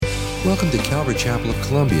Welcome to Calvary Chapel of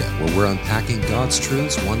Columbia, where we're unpacking God's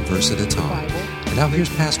truths one verse at a time. And now here's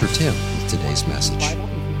Pastor Tim with today's message. If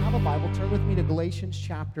you have a Bible, turn with me to Galatians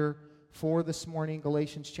chapter 4 this morning,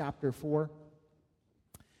 Galatians chapter 4.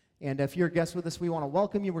 And if you're a guest with us, we want to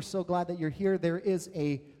welcome you. We're so glad that you're here. There is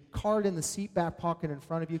a card in the seat back pocket in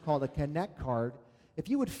front of you called a Connect card. If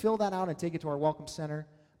you would fill that out and take it to our Welcome Center,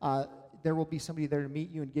 there will be somebody there to meet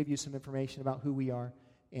you and give you some information about who we are.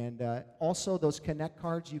 And also those Connect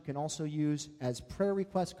cards you can also use as prayer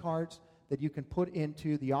request cards that you can put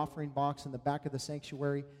into the offering box in the back of the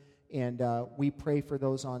sanctuary. And we pray for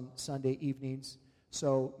those on Sunday evenings.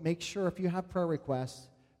 So make sure if you have prayer requests,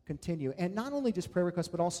 continue. And not only just prayer requests,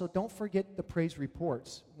 but also don't forget the praise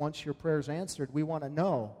reports. Once your prayer is answered, we want to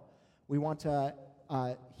know. We want to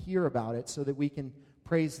hear about it so that we can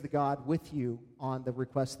praise the God with you on the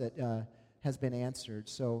request that has been answered.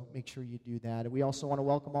 So make sure you do that. And we also want to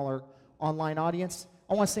welcome all our online audience.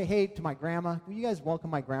 I want to say hey to my grandma. Will you guys welcome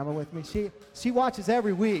my grandma with me? She watches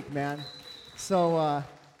every week, man. So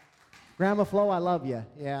Grandma Flo, I love you.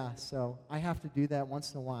 Yeah, so I have to do that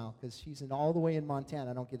once in a while because she's all the way in Montana.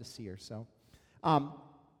 I don't get to see her. So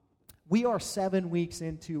we are 7 weeks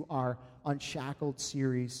into our Unshackled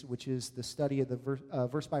series, which is the study of the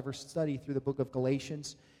verse-by-verse study through the book of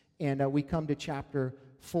Galatians. And we come to chapter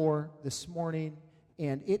 4 this morning.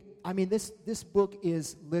 And this book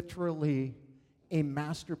is literally a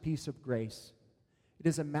masterpiece of grace. It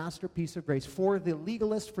is a masterpiece of grace for the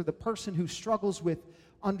legalist, for the person who struggles with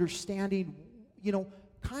understanding,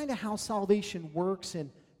 kind of how salvation works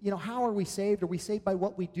and, how are we saved? Are we saved by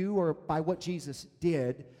what we do or by what Jesus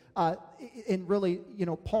did? And really,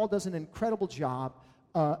 Paul does an incredible job.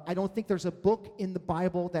 I don't think there's a book in the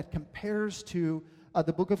Bible that compares to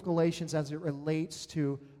the book of Galatians as it relates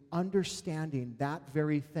to understanding that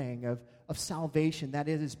very thing of salvation, that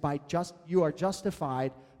it is you are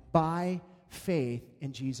justified by faith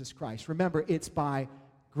in Jesus Christ. Remember, it's by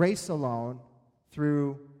grace alone,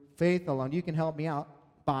 through faith alone. You can help me out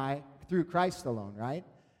through Christ alone, right?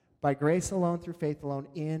 By grace alone, through faith alone,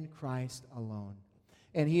 in Christ alone.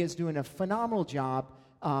 And he is doing a phenomenal job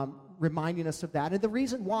reminding us of that. And the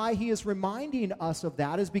reason why he is reminding us of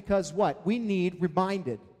that is because what? We need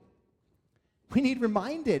reminded. We need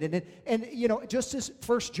reminded. And just as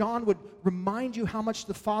 1 John would remind you how much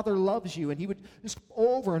the Father loves you, and he would just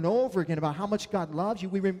over and over again about how much God loves you,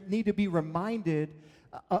 we need to be reminded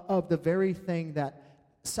of the very thing that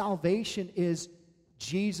salvation is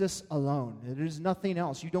Jesus alone. It is nothing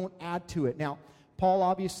else. You don't add to it. Now, Paul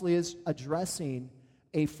obviously is addressing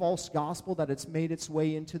a false gospel that it's made its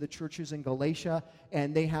way into the churches in Galatia,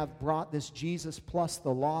 and they have brought this Jesus plus the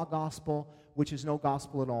law gospel, which is no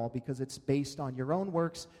gospel at all because it's based on your own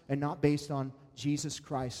works and not based on Jesus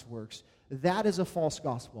Christ's works. That is a false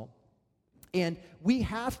gospel. And we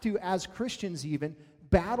have to, as Christians even,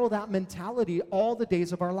 battle that mentality all the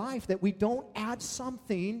days of our life, that we don't add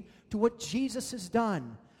something to what Jesus has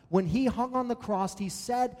done. When he hung on the cross, he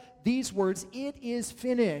said these words, "It is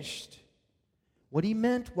finished." What he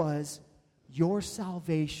meant was, your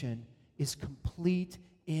salvation is complete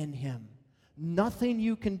in him. Nothing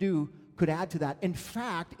you can do could add to that. In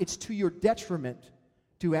fact, it's to your detriment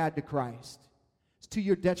to add to Christ. It's to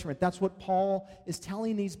your detriment. That's what Paul is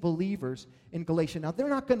telling these believers in Galatia. Now, they're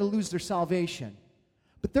not going to lose their salvation,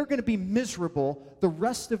 but they're going to be miserable the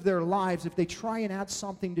rest of their lives if they try and add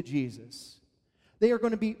something to Jesus. They are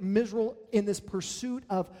going to be miserable in this pursuit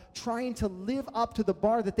of trying to live up to the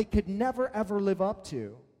bar that they could never, ever live up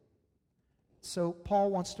to. So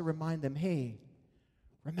Paul wants to remind them, hey,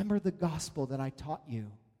 remember the gospel that I taught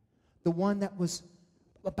you, the one that was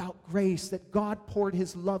about grace, that God poured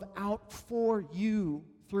his love out for you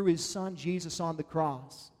through his son Jesus on the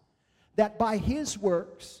cross, that by his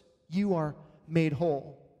works you are made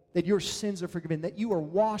whole, that your sins are forgiven, that you are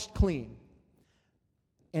washed clean.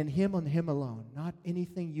 And him and him alone, not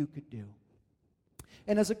anything you could do.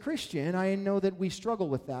 And as a Christian, I know that we struggle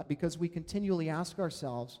with that because we continually ask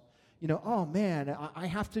ourselves, oh man, I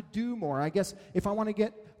have to do more. I guess if I want to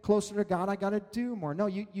get closer to God, I got to do more. No,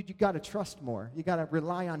 you got to trust more. You got to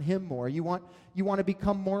rely on him more. You want to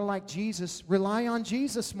become more like Jesus, rely on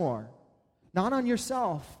Jesus more, not on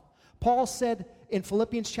yourself. Paul said in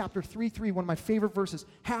Philippians chapter 3:3, one of my favorite verses,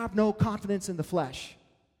 have no confidence in the flesh.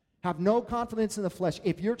 Have no confidence in the flesh.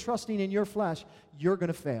 If you're trusting in your flesh, you're going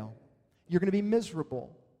to fail. You're going to be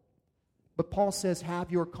miserable. But Paul says,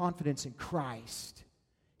 have your confidence in Christ.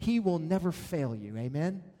 He will never fail you.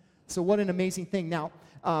 Amen? So what an amazing thing. Now,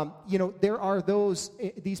 there are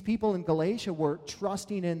these people in Galatia were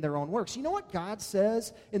trusting in their own works. You know what God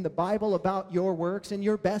says in the Bible about your works and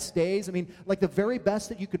your best days? I mean, like the very best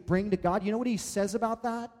that you could bring to God. You know what he says about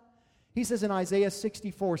that? He says in Isaiah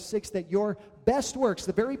 64:6 that your best works,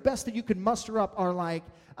 the very best that you can muster up, are like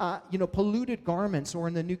polluted garments, or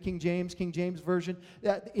in the New King James Version,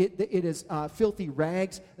 it is filthy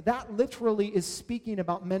rags. That literally is speaking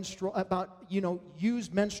about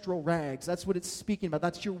used menstrual rags. That's what it's speaking about.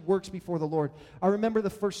 That's your works before the Lord. I remember the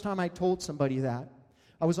first time I told somebody that.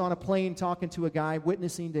 I was on a plane talking to a guy,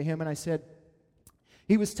 witnessing to him, and I said,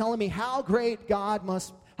 he was telling me how proud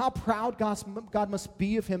God must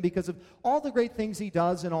be of him because of all the great things he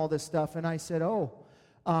does and all this stuff. And I said,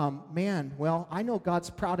 man, well, I know God's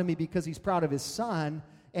proud of me because he's proud of his son,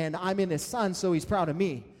 and I'm in his son, so he's proud of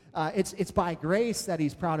me. It's by grace that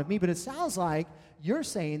he's proud of me, but it sounds like you're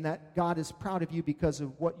saying that God is proud of you because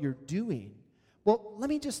of what you're doing. Well, let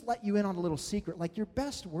me just let you in on a little secret. Like, your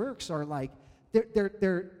best works are like,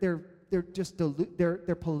 they're just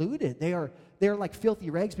they're polluted. They're like filthy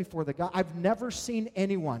rags before the God. I've never seen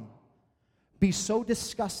anyone be so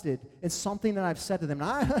disgusted in something that I've said to them.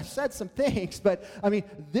 Now, I've said some things, but I mean,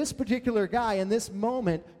 this particular guy in this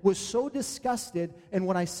moment was so disgusted in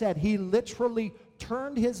what I said, he literally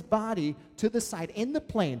turned his body to the side in the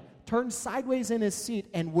plane, turned sideways in his seat,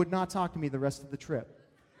 and would not talk to me the rest of the trip.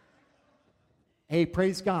 Hey,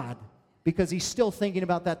 praise God, because he's still thinking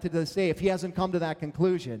about that to this day if he hasn't come to that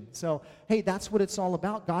conclusion. So, hey, that's what it's all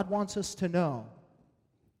about. God wants us to know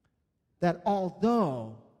that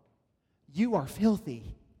although you are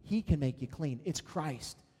filthy, he can make you clean. It's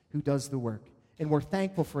Christ who does the work, and we're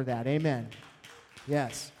thankful for that. Amen.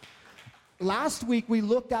 Yes. Last week, we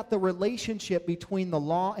looked at the relationship between the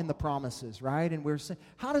law and the promises, right? And we're saying,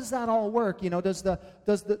 how does that all work? Does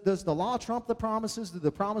the law trump the promises? Do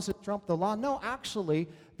the promises trump the law? No, actually,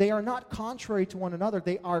 they are not contrary to one another.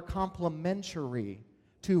 They are complementary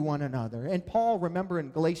to one another. And Paul, remember in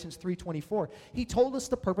Galatians 3:24, he told us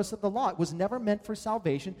the purpose of the law. It was never meant for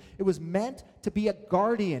salvation. It was meant to be a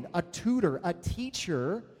guardian, a tutor, a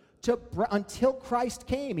teacher until Christ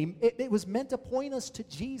came. It was meant to point us to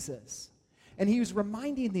Jesus. And he was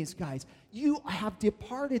reminding these guys, you have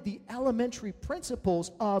departed the elementary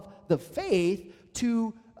principles of the faith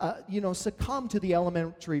to, succumb to the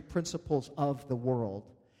elementary principles of the world.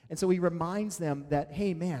 And so he reminds them that,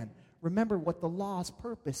 hey, man, remember what the law's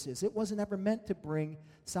purpose is. It wasn't ever meant to bring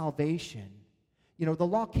salvation. The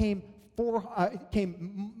law came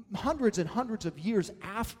hundreds and hundreds of years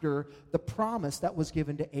after the promise that was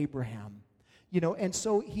given to Abraham. And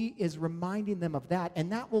so he is reminding them of that, and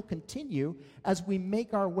that will continue as we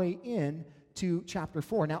make our way in to chapter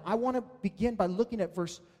 4. Now, I want to begin by looking at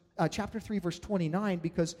chapter 3, verse 29,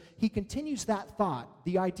 because he continues that thought,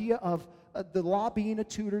 the idea of the law being a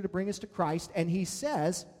tutor to bring us to Christ, and he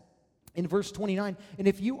says in verse 29, and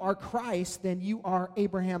if you are Christ, then you are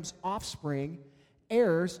Abraham's offspring,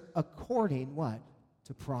 heirs according, what?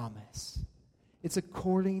 To promise. It's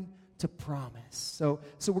according to promise. So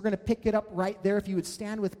we're going to pick it up right there. If you would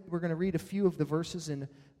stand with me, we're going to read a few of the verses in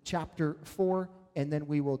chapter 4, and then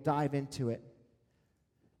we will dive into it.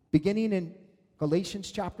 Beginning in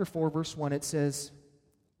Galatians chapter 4, verse 1, it says,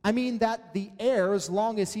 I mean that the heir, as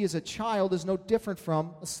long as he is a child, is no different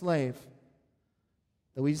from a slave.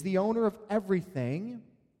 Though he's the owner of everything,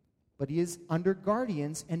 but he is under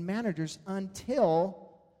guardians and managers until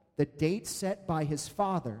the date set by his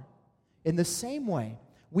father. In the same way,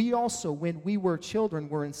 we also, when we were children,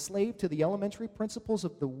 were enslaved to the elementary principles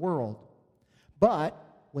of the world. But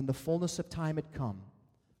when the fullness of time had come,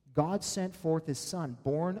 God sent forth his Son,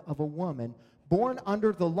 born of a woman, born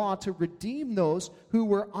under the law, to redeem those who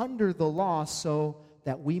were under the law, so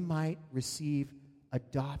that we might receive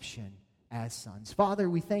adoption as sons. Father,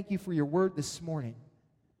 we thank you for your word this morning.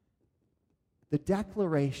 The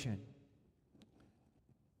declaration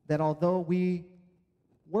that although we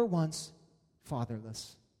were once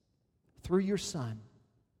fatherless, through your Son,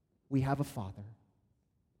 we have a Father.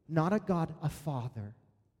 Not a God, a Father,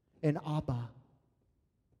 an Abba,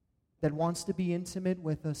 that wants to be intimate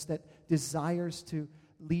with us, that desires to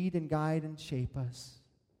lead and guide and shape us.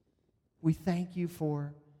 We thank you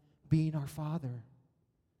for being our Father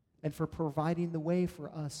and for providing the way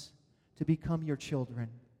for us to become your children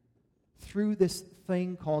through this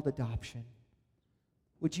thing called adoption.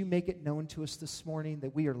 Would you make it known to us this morning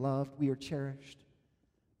that we are loved, we are cherished,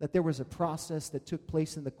 that there was a process that took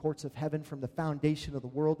place in the courts of heaven from the foundation of the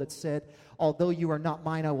world that said, although you are not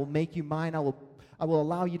mine, I will make you mine. I will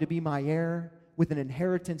allow you to be my heir with an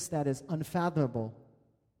inheritance that is unfathomable.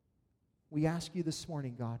 We ask you this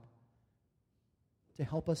morning, God, to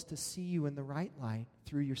help us to see you in the right light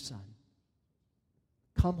through your Son.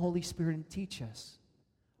 Come, Holy Spirit, and teach us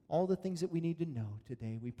all the things that we need to know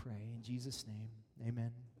today, we pray. In Jesus' name,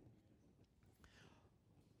 amen.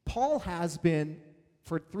 Paul has been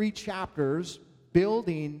for 3 chapters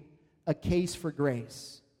building a case for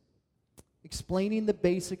grace, explaining the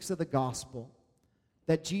basics of the gospel,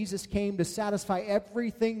 that Jesus came to satisfy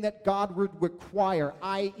everything that God would require,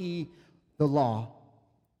 i.e., the law.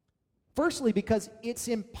 Firstly, because it's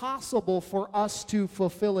impossible for us to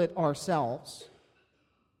fulfill it ourselves.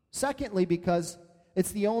 Secondly, because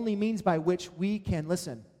it's the only means by which we can,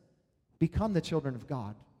 listen, become the children of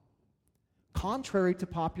God. Contrary to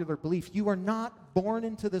popular belief, you are not born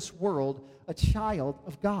into this world a child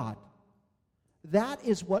of God. That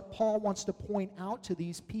is what Paul wants to point out to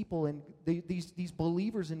these people and these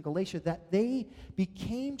believers in Galatia, that they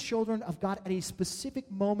became children of God at a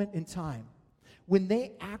specific moment in time. When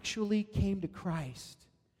they actually came to Christ,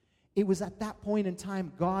 it was at that point in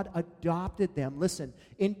time God adopted them, listen,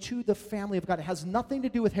 into the family of God. It has nothing to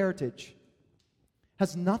do with heritage. It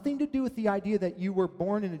has nothing to do with the idea that you were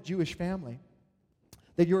born in a Jewish family,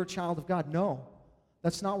 that you're a child of God. No,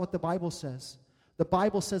 that's not what the Bible says. The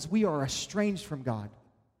Bible says we are estranged from God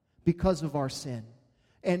because of our sin.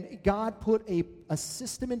 And God put a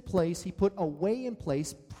system in place. He put a way in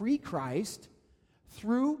place pre-Christ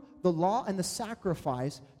through the law and the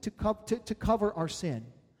sacrifice to cover our sin,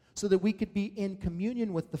 so that we could be in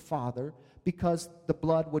communion with the Father, because the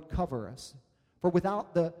blood would cover us. For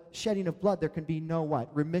without the shedding of blood, there can be no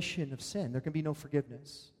what? Remission of sin. There can be no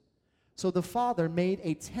forgiveness. So the Father made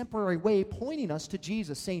a temporary way pointing us to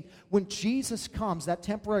Jesus, saying, when Jesus comes, that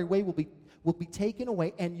temporary way will be taken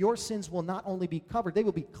away, and your sins will not only be covered, they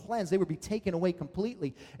will be cleansed, they will be taken away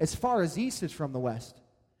completely. As far as east is from the west,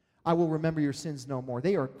 I will remember your sins no more.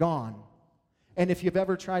 They are gone. And if you've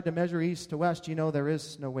ever tried to measure east to west, you know there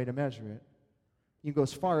is no way to measure it. You can go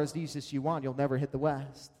as far as east as you want, you'll never hit the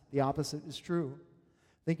west. The opposite is true.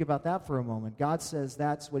 Think about that for a moment. God says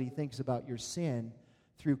that's what he thinks about your sin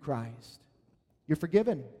through Christ. You're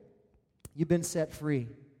forgiven. You've been set free.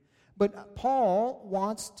 But Paul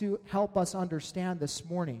wants to help us understand this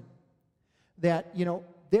morning that,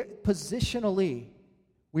 positionally,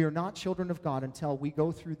 we are not children of God until we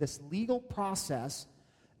go through this legal process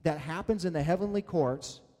that happens in the heavenly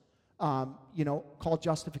courts, called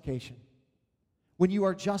justification. When you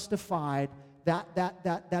are justified,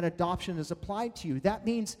 that adoption is applied to you. That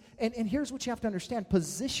means, and here's what you have to understand,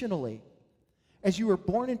 positionally, as you were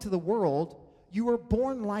born into the world, you were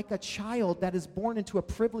born like a child that is born into a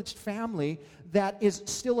privileged family that is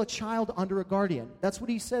still a child under a guardian. That's what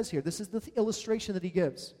he says here. This is the illustration that he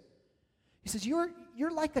gives. He says, you're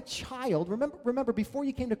like a child. Remember, before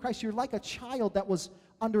you came to Christ, you're like a child that was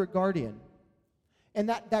under a guardian. And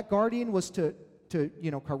that guardian was to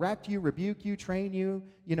correct you, rebuke you, train you.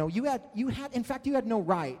 You had no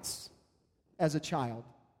rights as a child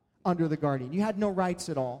under the guardian. You had no rights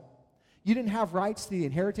at all. You didn't have rights to the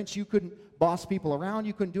inheritance. You couldn't boss people around.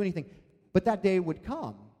 You couldn't do anything. But that day would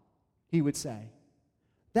come, he would say.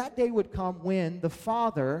 That day would come when the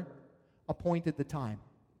Father appointed the time.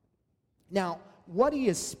 Now, what he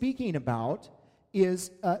is speaking about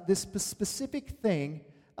is this specific thing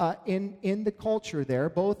in the culture there,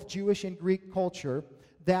 both Jewish and Greek culture,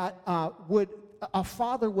 that a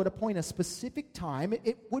father would appoint a specific time.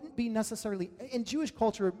 It wouldn't be necessarily, in Jewish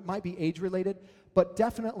culture it might be age-related, but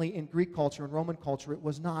definitely in Greek culture and Roman culture it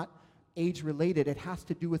was not age-related. It has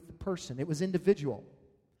to do with the person. It was individual.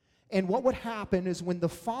 And what would happen is when the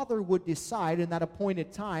father would decide in that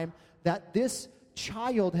appointed time that this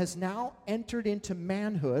child has now entered into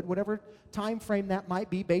manhood, whatever time frame that might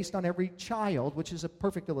be based on every child, which is a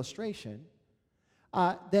perfect illustration,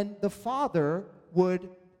 then the father would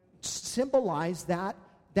symbolize that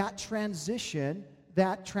transition,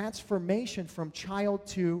 that transformation from child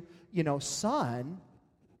to, son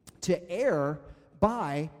to heir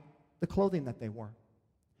by the clothing that they wore.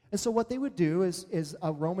 And so what they would do is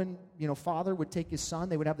a Roman, father would take his son,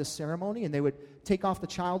 they would have this ceremony, and they would take off the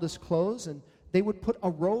childish clothes, and they would put a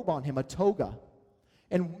robe on him, a toga.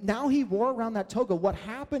 And now he wore around that toga. What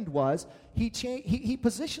happened was he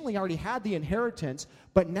positionally already had the inheritance,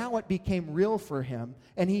 but now it became real for him,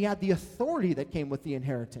 and he had the authority that came with the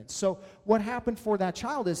inheritance. So what happened for that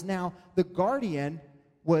child is now the guardian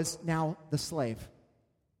was now the slave,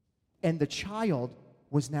 and the child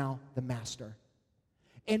was now the master.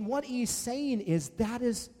 And what he's saying is that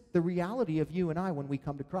is the reality of you and I when we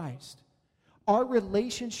come to Christ. Our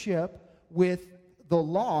relationship with the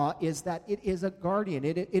law is that it is a guardian.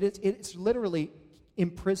 It's literally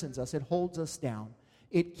imprisons us. It holds us down.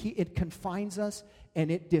 It confines us,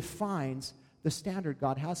 and it defines the standard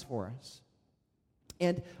God has for us.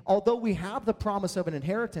 And although we have the promise of an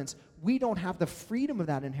inheritance, we don't have the freedom of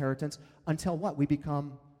that inheritance until what? We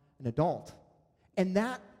become an adult. And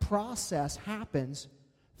that process happens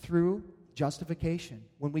through justification,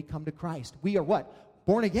 when we come to Christ. We are what?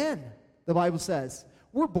 Born again, the Bible says.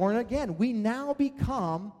 We're born again. We now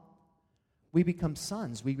become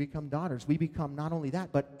sons. We become daughters. We become not only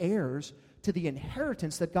that, but heirs to the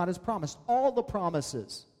inheritance that God has promised. All the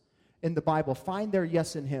promises in the Bible find their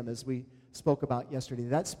yes in Him, as we spoke about yesterday.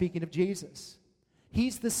 That's speaking of Jesus.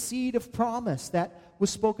 He's the seed of promise that was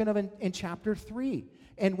spoken of in chapter 3.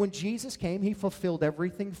 And when Jesus came, He fulfilled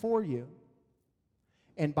everything for you.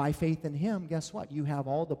 And by faith in Him, guess what? You have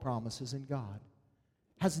all the promises in God.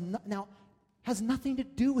 Has nothing to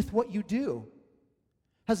do with what you do.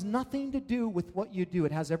 Has nothing to do with what you do.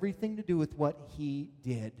 It has everything to do with what He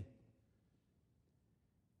did.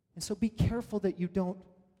 And so be careful that you don't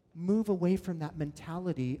move away from that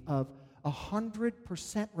mentality of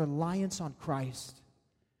 100% reliance on Christ.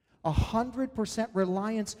 100%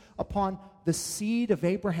 reliance upon the seed of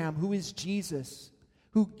Abraham, who is Jesus,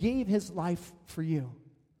 who gave His life for you.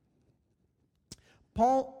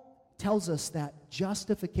 Paul tells us that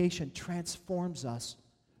justification transforms us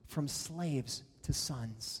from slaves to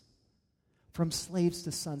sons. From slaves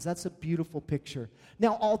to sons. That's a beautiful picture.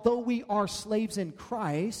 Now, although we are slaves in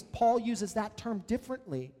Christ, Paul uses that term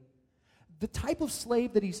differently. The type of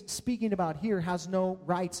slave that he's speaking about here has no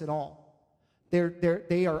rights at all.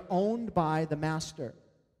 They are owned by the master.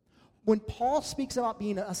 When Paul speaks about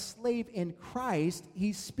being a slave in Christ,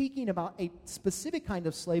 he's speaking about a specific kind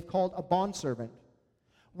of slave called a bondservant,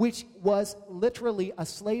 which was literally a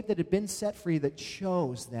slave that had been set free that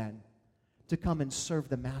chose then to come and serve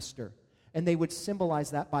the master. And they would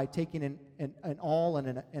symbolize that by taking an awl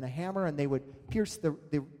and a hammer, and they would pierce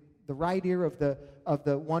the right ear of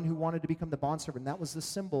the one who wanted to become the bondservant. That was the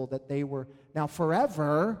symbol that they were now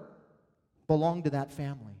forever belonged to that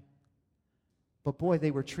family. But boy,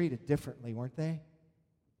 they were treated differently, weren't they?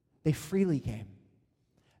 They freely came.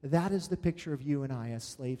 That is the picture of you and I as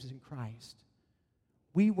slaves in Christ.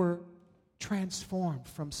 We were transformed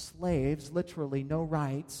from slaves, literally no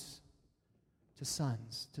rights, to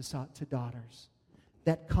sons, to daughters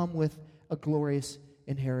that come with a glorious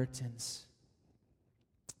inheritance.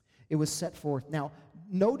 It was set forth. Now,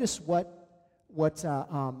 notice what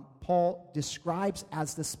Paul describes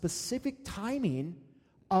as the specific timing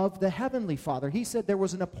of the Heavenly Father. He said there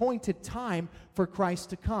was an appointed time for Christ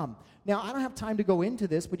to come. Now, I don't have time to go into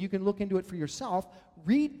this, but you can look into it for yourself.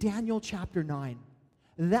 Read Daniel chapter 9.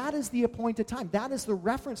 That is the appointed time. That is the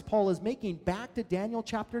reference Paul is making back to Daniel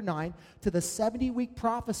chapter 9, to the 70-week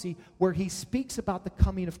prophecy where he speaks about the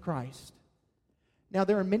coming of Christ. Now,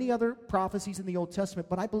 there are many other prophecies in the Old Testament,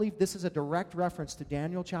 but I believe this is a direct reference to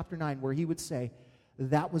Daniel chapter 9 where he would say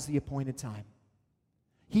that was the appointed time.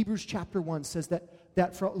 Hebrews chapter 1 says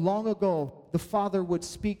that for long ago the Father would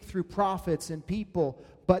speak through prophets and people,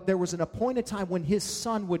 but there was an appointed time when His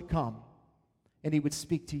Son would come and He would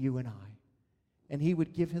speak to you and I. And He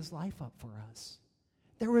would give His life up for us.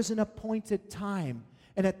 There was an appointed time.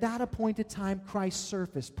 And at that appointed time, Christ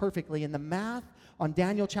surfaced perfectly. And the math on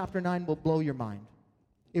Daniel chapter 9 will blow your mind.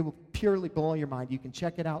 It will purely blow your mind. You can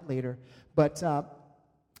check it out later. But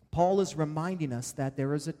Paul is reminding us that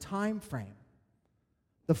there is a time frame.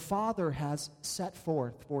 The Father has set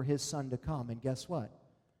forth for His Son to come. And guess what?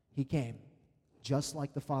 He came, just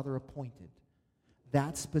like the Father appointed.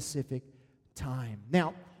 That specific time.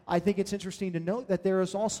 Now, I think it's interesting to note that there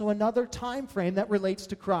is also another time frame that relates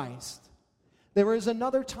to Christ. There is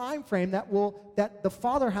another time frame that the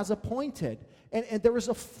Father has appointed. And there is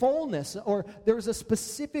a fullness, or there is a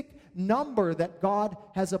specific number that God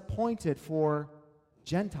has appointed for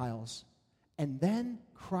Gentiles. And then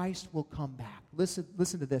Christ will come back.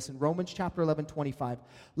 Listen to this in Romans chapter 11:25.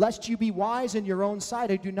 Lest you be wise in your own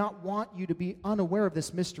sight, I do not want you to be unaware of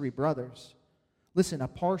this mystery, brothers. Listen, a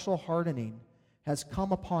partial hardening has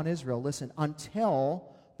come upon Israel, listen,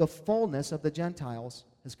 until the fullness of the Gentiles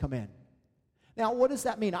has come in. Now, what does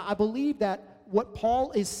that mean? I believe that what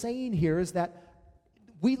Paul is saying here is that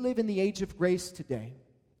we live in the age of grace today.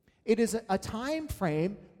 It is a time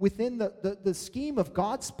frame within the scheme of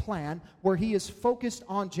God's plan where He is focused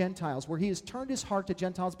on Gentiles, where He has turned His heart to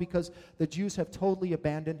Gentiles because the Jews have totally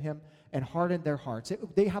abandoned Him and hardened their hearts.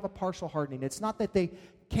 They have a partial hardening. It's not that they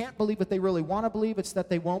can't believe what they really want to believe, it's that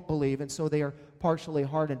they won't believe, and so they are partially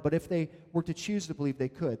hardened. But if they were to choose to believe, they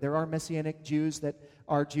could. There are Messianic Jews that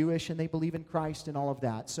are Jewish and they believe in Christ and all of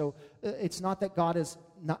that. So it's not that God has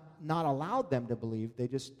not allowed them to believe, they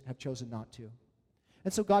just have chosen not to.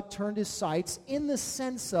 And so God turned His sights in the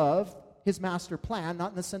sense of His master plan,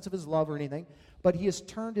 not in the sense of His love or anything, but He has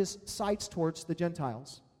turned His sights towards the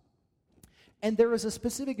Gentiles. And there is a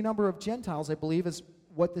specific number of Gentiles, I believe, is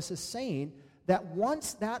what this is saying, that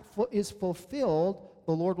once that is fulfilled,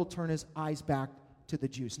 the Lord will turn His eyes back to the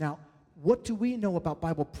Jews. Now, what do we know about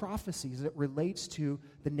Bible prophecies as it relates to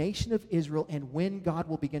the nation of Israel and when God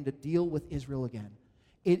will begin to deal with Israel again?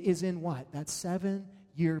 It is in what? That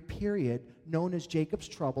 7-year period known as Jacob's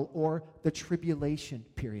trouble or the tribulation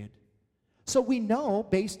period. So we know,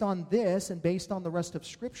 based on this and based on the rest of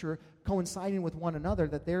Scripture coinciding with one another,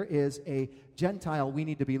 that there is a Gentile we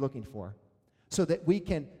need to be looking for so that we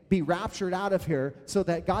can be raptured out of here, so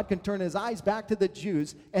that God can turn his eyes back to the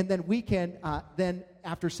Jews, and then we can, then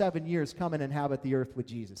after 7 years, come and inhabit the earth with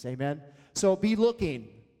Jesus. Amen? So be looking.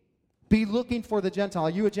 Be looking for the Gentile. Are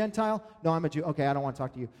you a Gentile? No, I'm a Jew. Okay, I don't want to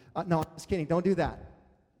talk to you. No, I'm just kidding. Don't do that.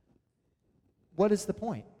 What is the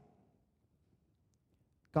point?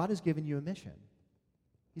 God has given you a mission.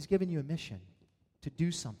 He's given you a mission to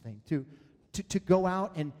do something, to go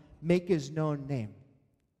out and make his name.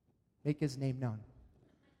 Make his name known.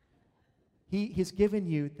 He has given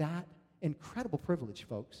you that incredible privilege,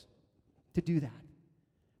 folks, to do that.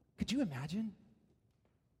 Could you imagine?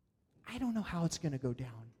 I don't know how it's going to go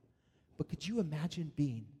down, but could you imagine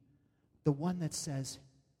being the one that says,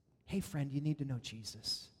 hey, friend, you need to know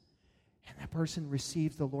Jesus. And that person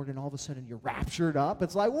receives the Lord, and all of a sudden you're raptured up.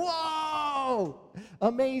 It's like, whoa,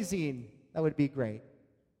 amazing. That would be great.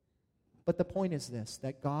 But the point is this,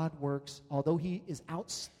 that God works, although he is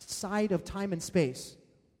outside of time and space,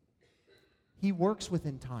 he works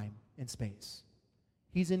within time and space.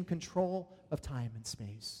 He's in control of time and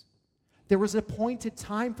space. There was an appointed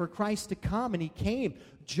time for Christ to come, and he came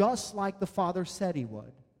just like the Father said he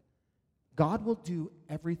would. God will do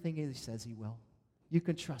everything he says he will. You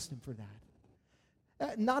can trust him for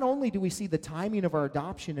that. Not only do we see the timing of our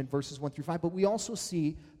adoption in verses 1 through 5, but we also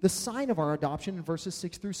see the sign of our adoption in verses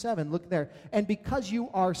 6 through 7. Look there. And because you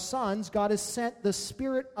are sons, God has sent the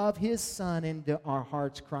Spirit of his Son into our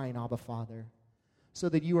hearts, crying, Abba, Father. So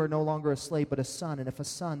that you are no longer a slave, but a son. And if a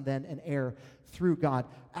son, then an heir through God.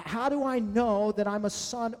 How do I know that I'm a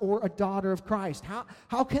son or a daughter of Christ?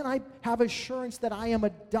 How can I have assurance that I am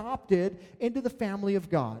adopted into the family of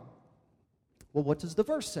God? Well, what does the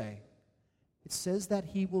verse say? It says that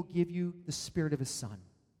he will give you the Spirit of his Son.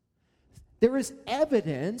 There is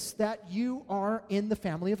evidence that you are in the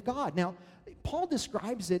family of God. Now, Paul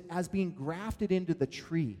describes it as being grafted into the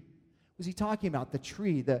tree. What was he talking about? The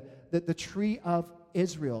tree, the tree of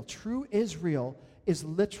Israel. True Israel is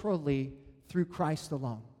literally through Christ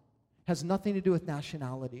alone. Has nothing to do with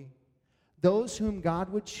nationality. Those whom God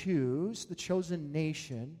would choose, the chosen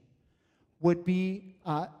nation, would be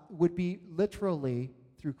literally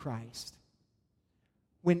through Christ.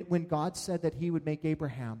 When God said that he would make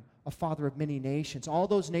Abraham a father of many nations, all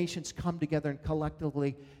those nations come together and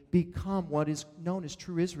collectively become what is known as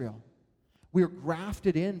true Israel. We are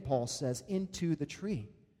grafted in, Paul says, into the tree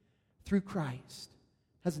through Christ.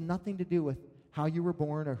 Has nothing to do with how you were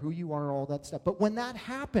born or who you are or all that stuff. But when that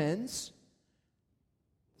happens,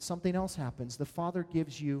 something else happens. The Father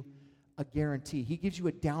gives you a guarantee. He gives you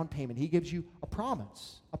a down payment. He gives you a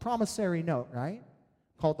promise, a promissory note, right?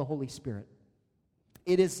 Called the Holy Spirit.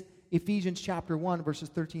 It is Ephesians chapter 1, verses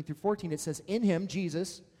 13 through 14. It says, in him,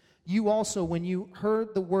 Jesus, you also, when you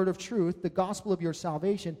heard the word of truth, the gospel of your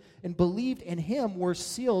salvation, and believed in him, were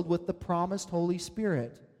sealed with the promised Holy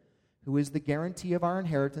Spirit, who is the guarantee of our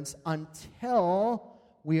inheritance until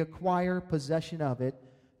we acquire possession of it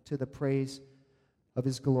to the praise of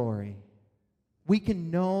his glory. We can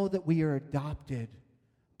know that we are adopted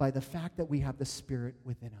by the fact that we have the Spirit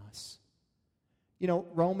within us. You know,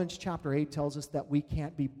 Romans chapter 8 tells us that we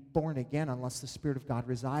can't be born again unless the Spirit of God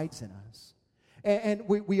resides in us. And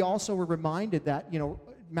we also were reminded that, you know,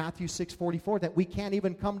 Matthew 6:44, that we can't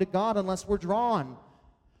even come to God unless we're drawn.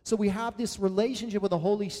 So we have this relationship with the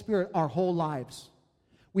Holy Spirit our whole lives.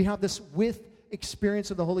 We have this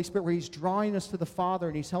experience of the Holy Spirit where he's drawing us to the Father,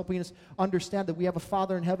 and he's helping us understand that we have a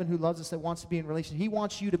Father in heaven who loves us, that wants to be in relationship. He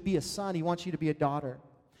wants you to be a son. He wants you to be a daughter.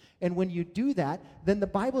 And when you do that, then the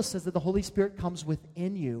Bible says that the Holy Spirit comes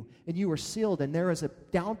within you, and you are sealed, and there is a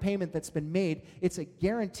down payment that's been made. It's a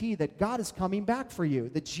guarantee that God is coming back for you,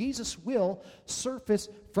 that Jesus will surface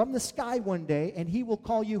from the sky one day, and he will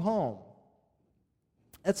call you home.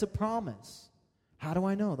 That's a promise. How do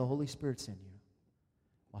I know the Holy Spirit's in you?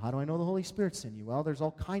 Well, how do I know the Holy Spirit's in you? Well, there's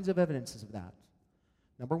all kinds of evidences of that.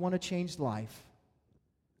 Number one, a changed life.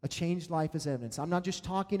 A changed life is evidence. I'm not just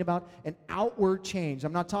talking about an outward change.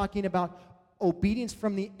 I'm not talking about obedience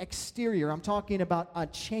from the exterior. I'm talking about a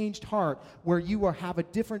changed heart where you have a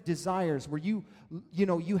different desires, where you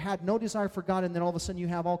had no desire for God, and then all of a sudden you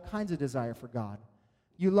have all kinds of desire for God.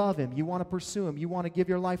 You love him. You want to pursue him. You want to give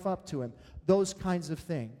your life up to him. Those kinds of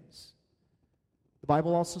things. The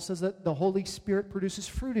Bible also says that the Holy Spirit produces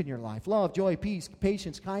fruit in your life: love, joy, peace,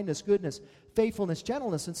 patience, kindness, goodness, faithfulness,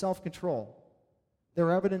 gentleness, and self-control. There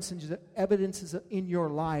are evidences in your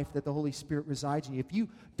life that the Holy Spirit resides in you.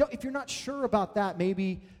 If you're not sure about that,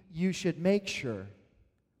 maybe you should make sure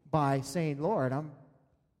by saying, Lord,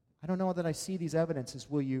 I don't know that I see these evidences.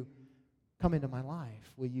 Will you come into my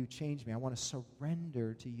life? Will you change me? I want to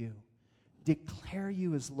surrender to you. Declare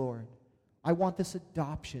you as Lord. I want this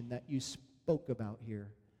adoption that you spoke about here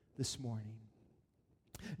this morning.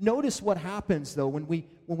 Notice what happens, though, when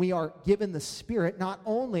we are given the Spirit. Not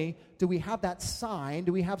only do we have that sign,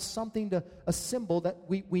 do we have something, a symbol that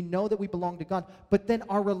we know that we belong to God, but then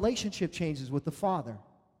our relationship changes with the Father.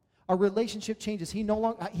 Our relationship changes. He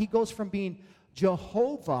goes from being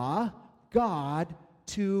Jehovah, God,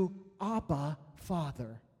 to Abba,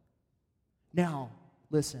 Father. Now,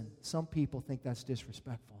 listen, some people think that's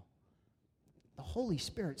disrespectful. The Holy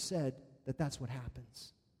Spirit said that that's what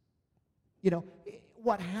happens. You know,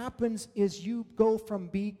 what happens is you go from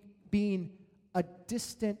being a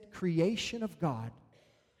distant creation of God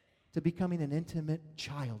to becoming an intimate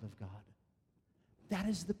child of God. That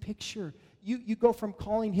is the picture. You go from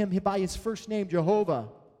calling him by his first name, Jehovah,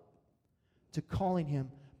 to calling him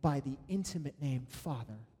by the intimate name,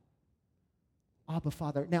 Father. Abba,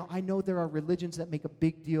 Father. Now, I know there are religions that make a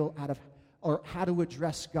big deal out of or how to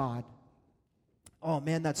address God. Oh,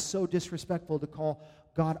 man, that's so disrespectful to call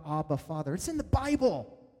God Abba, Father. It's in the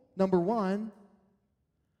Bible, number one.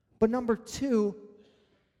 But number two,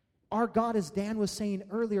 our God, as Dan was saying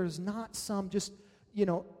earlier, is not some just,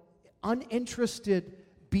 uninterested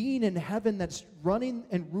being in heaven that's running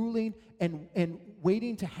and ruling and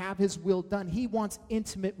waiting to have his will done. He wants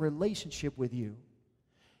intimate relationship with you.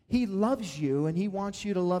 He loves you, and he wants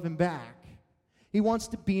you to love him back. He wants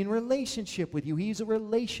to be in relationship with you. He's a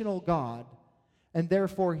relational God. And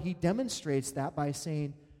therefore, he demonstrates that by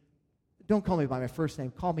saying, don't call me by my first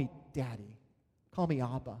name. Call me Daddy. Call me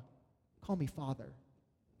Abba. Call me Father.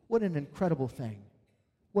 What an incredible thing.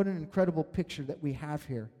 What an incredible picture that we have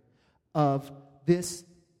here of this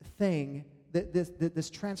thing, this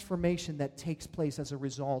transformation that takes place as a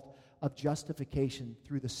result of justification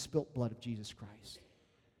through the spilt blood of Jesus Christ.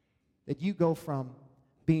 That you go from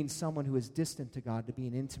being someone who is distant to God to be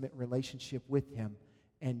in intimate relationship with him,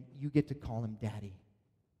 and you get to call him Daddy.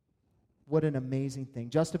 What an amazing thing.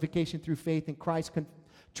 Justification through faith in Christ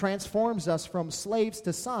transforms us from slaves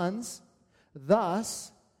to sons.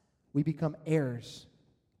 Thus, we become heirs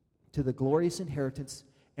to the glorious inheritance.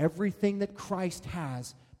 Everything that Christ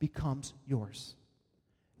has becomes yours.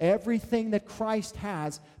 Everything that Christ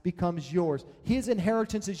has becomes yours. His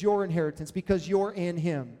inheritance is your inheritance because you're in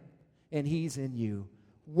him and he's in you.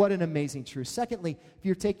 What an amazing truth. Secondly, if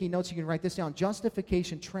you're taking notes, you can write this down.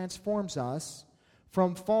 Justification transforms us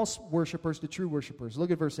from false worshipers to true worshipers.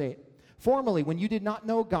 Look at verse 8. Formerly, when you did not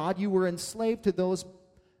know God, you were enslaved to those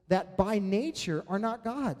that by nature are not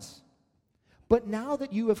God's. But now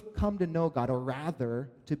that you have come to know God, or rather,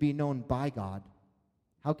 to be known by God,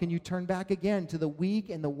 how can you turn back again to the weak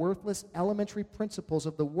and the worthless elementary principles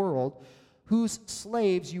of the world, whose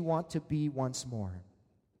slaves you want to be once more?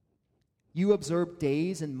 You observe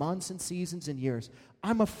days and months and seasons and years.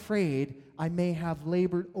 I'm afraid I may have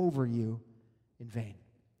labored over you in vain.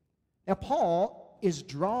 Now, Paul is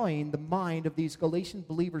drawing the mind of these Galatian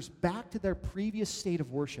believers back to their previous state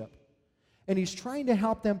of worship. And he's trying to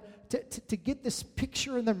help them to get this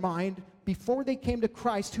picture in their mind before they came to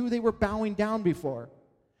Christ, who they were bowing down before.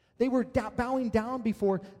 They were bowing down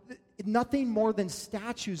before nothing more than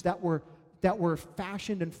statues that were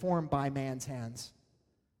fashioned and formed by man's hands.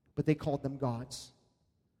 But they called them gods.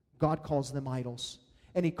 God calls them idols.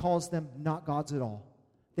 And he calls them not gods at all.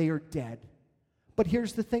 They are dead. But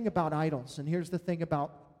here's the thing about idols, and here's the thing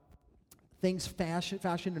about things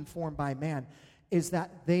fashioned and formed by man, is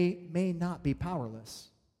that they may not be powerless.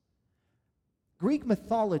 Greek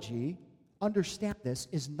mythology, understand this,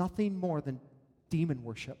 is nothing more than demon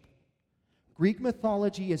worship. Greek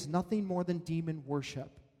mythology is nothing more than demon worship.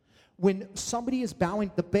 When somebody is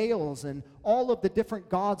bowing the Baals and all of the different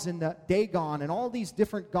gods in the Dagon and all these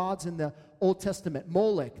different gods in the Old Testament,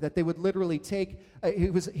 Moloch, that they would literally take, he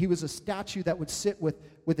was a statue that would sit with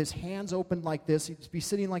his hands open like this. He'd be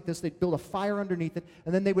sitting like this. They'd build a fire underneath it,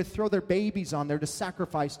 and then they would throw their babies on there to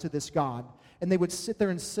sacrifice to this god. And they would sit there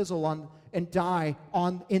and sizzle on and die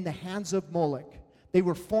in the hands of Moloch. They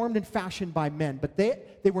were formed and fashioned by men, but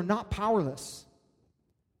they were not powerless.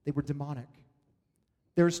 They were demonic.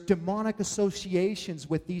 There's demonic associations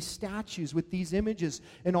with these statues, with these images,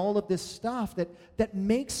 and all of this stuff that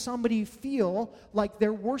makes somebody feel like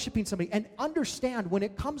they're worshiping somebody. And understand, when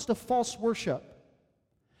it comes to false worship,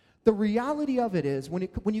 The reality of it is, when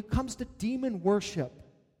it comes to demon worship,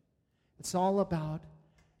 it's all about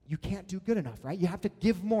you can't do good enough, right? You have to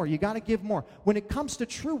give more. You got to give more. When it comes to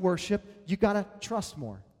true worship, you got to trust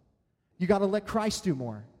more. You got to let Christ do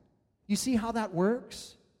more. You see how that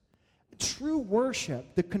works? True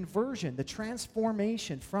worship, the conversion, the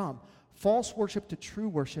transformation from false worship to true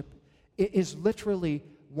worship, it is literally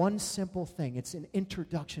one simple thing. It's an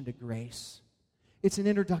introduction to grace. It's an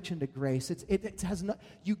introduction to grace. It has no,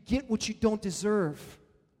 you get what you don't deserve.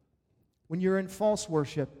 When you're in false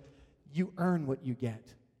worship, you earn what you get.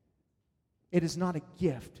 It is not a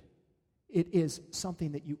gift. It is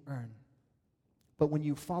something that you earn. But when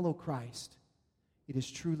you follow Christ, it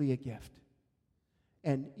is truly a gift.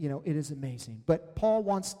 And, it is amazing. But Paul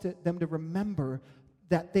wants them to remember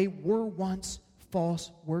that they were once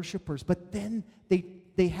false worshipers. But then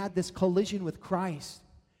they had this collision with Christ.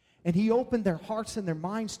 And he opened their hearts and their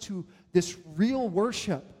minds to this real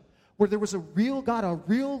worship, where there was a real God, a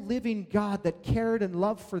real living God that cared and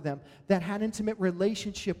loved for them, that had intimate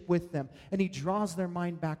relationship with them. And he draws their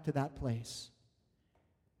mind back to that place.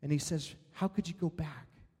 And he says, how could you go back?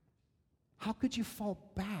 How could you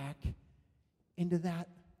fall back into that,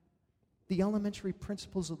 the elementary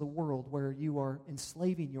principles of the world where you are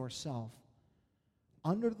enslaving yourself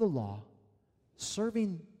under the law,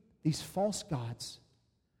 serving these false gods,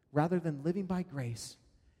 rather than living by grace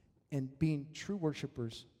and being true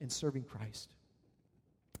worshipers and serving Christ?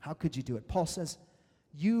 How could you do it? Paul says,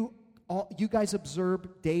 you guys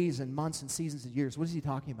observe days and months and seasons and years. What is he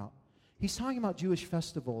talking about? He's talking about Jewish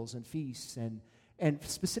festivals and feasts and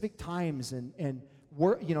specific times and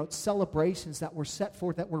celebrations that were set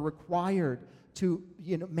forth, that were required to,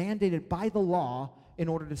 mandated by the law in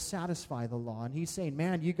order to satisfy the law. And he's saying,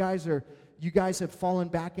 man, you guys have fallen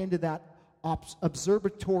back into that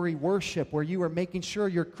observatory worship where you are making sure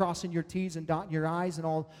you're crossing your T's and dotting your I's and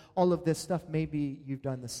all of this stuff. Maybe you've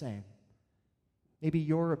done the same. Maybe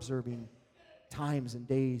you're observing times and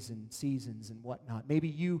days and seasons and whatnot. Maybe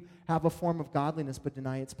you have a form of godliness but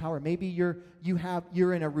deny its power. Maybe you're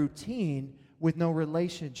in a routine with no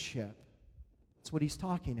relationship. That's what he's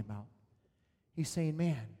talking about. He's saying,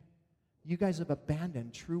 man, you guys have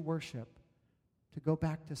abandoned true worship to go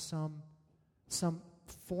back to some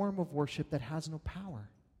form of worship that has no power.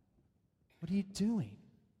 What are you doing?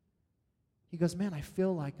 He goes, man, I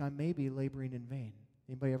feel like I may be laboring in vain.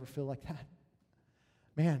 Anybody ever feel like that?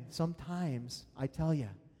 Man, sometimes, I tell you,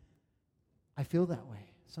 I feel that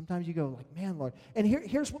way. Sometimes you go like, man, Lord. And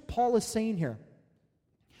here's what Paul is saying here.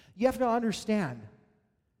 You have to understand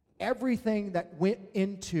everything that went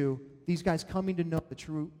into these guys coming to know the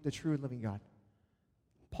true and living God.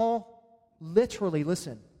 Paul literally,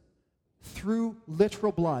 listen, through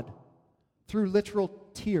literal blood, through literal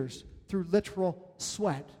tears, through literal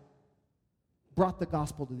sweat, brought the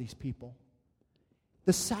gospel to these people.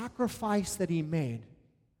 The sacrifice that he made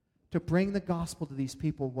to bring the gospel to these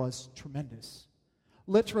people was tremendous.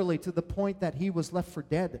 Literally to the point that he was left for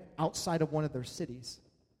dead outside of one of their cities.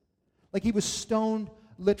 Like he was stoned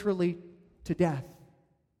literally to death.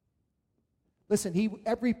 Listen,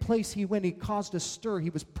 every place he went, he caused a stir. He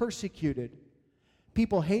was persecuted.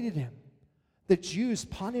 People hated him. The Jews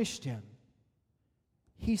punished him.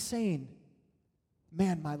 He's saying,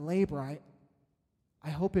 man, my labor, I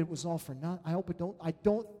hope it was all for nothing. I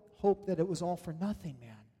don't hope that it was all for nothing,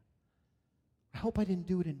 man. I hope I didn't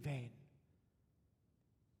do it in vain.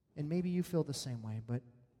 And maybe you feel the same way, but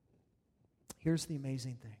here's the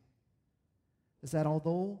amazing thing, is that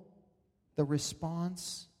although the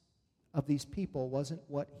response of these people wasn't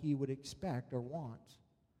what he would expect or want,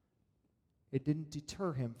 it didn't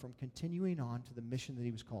deter him from continuing on to the mission that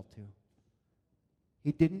he was called to.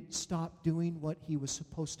 He didn't stop doing what he was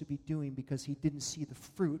supposed to be doing because he didn't see the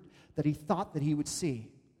fruit that he thought that he would see.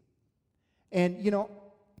 And,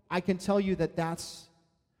 I can tell you that that's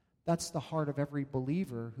the heart of every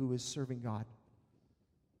believer who is serving God.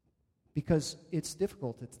 Because it's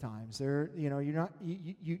difficult at times.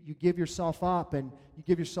 You give yourself up and you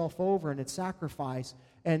give yourself over and it's sacrifice.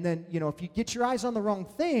 And then, if you get your eyes on the wrong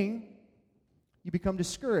thing, you become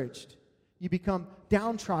discouraged. You become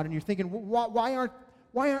downtrodden. You're thinking, why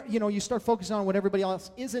aren't, you start focusing on what everybody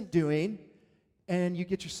else isn't doing, and you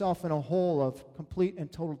get yourself in a hole of complete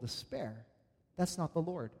and total despair. That's not the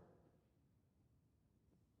Lord.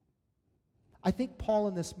 I think Paul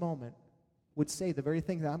in this moment would say the very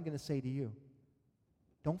thing that I'm going to say to you.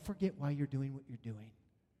 Don't forget why you're doing what you're doing.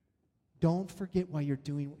 Don't forget why you're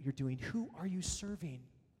doing what you're doing. Who are you serving?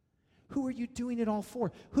 Who are you doing it all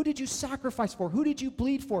for? Who did you sacrifice for? Who did you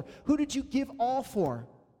bleed for? Who did you give all for?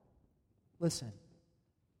 Listen,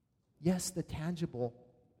 yes, the tangible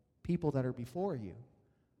people that are before you,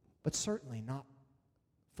 but certainly not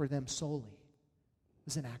for them solely. It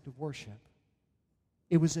was an act of worship.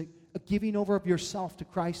 It was a giving over of yourself to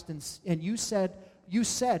Christ, and you said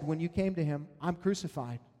when you came to him, I'm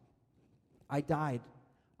crucified. I died.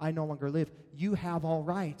 I no longer live. You have all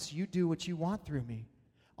rights. You do what you want through me.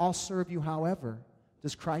 I'll serve you however.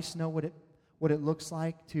 Does Christ know what it looks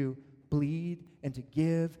like to bleed and to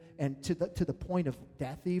give and to the point of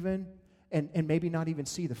death even, and maybe not even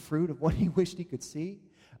see the fruit of what he wished he could see?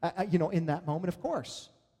 In that moment, of course.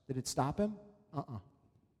 Did it stop him?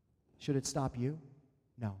 Should it stop you?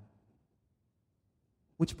 No.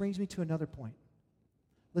 Which brings me to another point.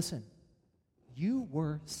 Listen, you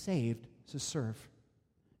were saved to serve.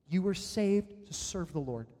 You were saved to serve the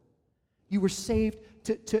Lord. You were saved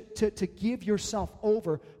to give yourself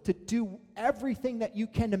over, to do everything that you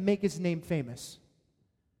can to make his name famous.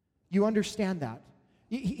 You understand that.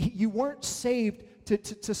 You weren't saved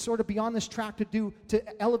to sort of be on this track to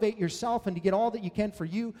elevate yourself and to get all that you can for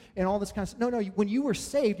you and all this kind of stuff. No. When you were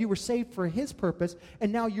saved for his purpose,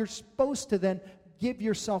 and now you're supposed to then give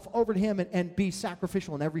yourself over to him and be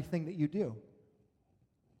sacrificial in everything that you do.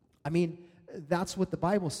 I mean, that's what the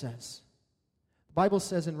Bible says. The Bible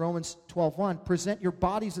says in Romans 12:1, present your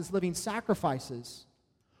bodies as living sacrifices,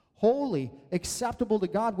 holy, acceptable to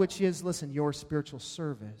God, which is, listen, your spiritual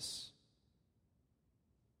service.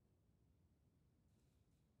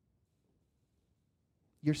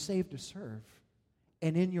 You're saved to serve.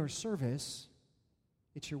 And in your service,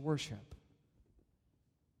 it's your worship.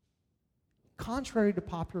 Contrary to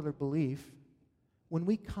popular belief, when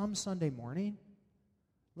we come Sunday morning,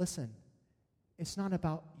 listen, it's not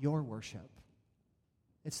about your worship.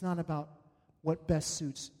 It's not about what best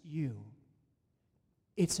suits you.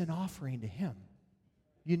 It's an offering to him.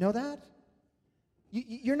 You know that?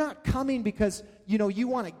 You're not coming because, you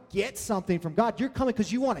want to get something from God. You're coming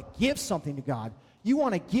because you want to give something to God. You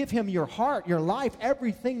want to give him your heart, your life,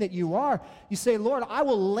 everything that you are. You say, Lord, I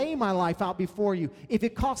will lay my life out before you. If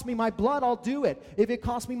it costs me my blood, I'll do it. If it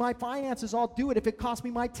costs me my finances, I'll do it. If it costs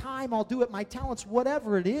me my time, I'll do it. My talents,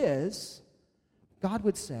 whatever it is, God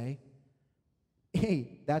would say,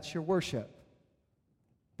 hey, that's your worship.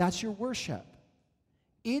 That's your worship.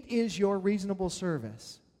 It is your reasonable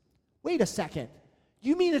service. Wait a second.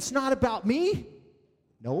 You mean it's not about me?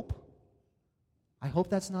 Nope. I hope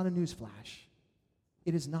that's not a newsflash.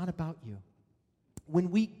 It is not about you. When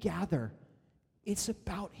we gather, it's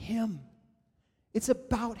about him. It's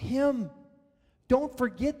about him. Don't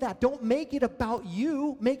forget that. Don't make it about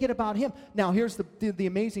you. Make it about him. Now, here's the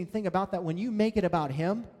amazing thing about that. When you make it about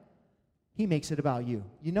him, he makes it about you.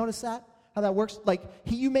 You notice that? How that works? Like,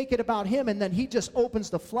 you make it about him, and then he just opens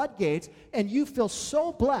the floodgates, and you feel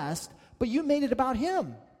so blessed, but you made it about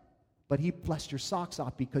him. But he blessed your socks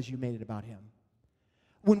off because you made it about him.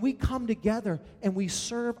 When we come together and we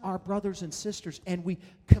serve our brothers and sisters and we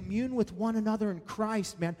commune with one another in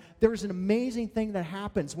Christ, man, there's an amazing thing that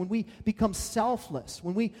happens when we become selfless,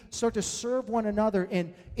 when we start to serve one another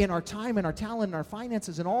in our time and our talent and our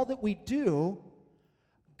finances and all that we do.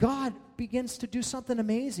 God begins to do something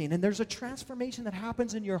amazing, and there's a transformation that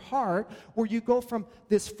happens in your heart where you go from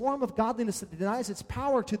this form of godliness that denies its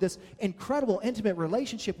power to this incredible, intimate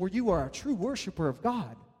relationship where you are a true worshiper of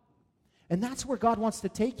God. And that's where God wants to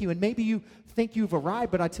take you. And maybe you think you've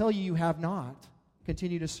arrived, but I tell you, you have not.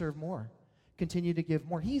 Continue to serve more. Continue to give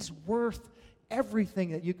more. He's worth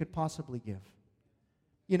everything that you could possibly give.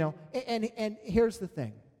 And here's the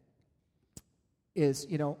thing.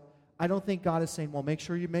 I don't think God is saying, well, make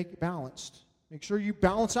sure you make it balanced. Make sure you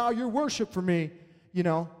balance out your worship for me.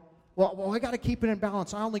 Well, I got to keep it in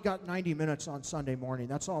balance. I only got 90 minutes on Sunday morning.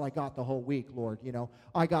 That's all I got the whole week, Lord.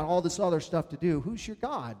 I got all this other stuff to do. Who's your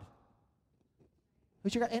God?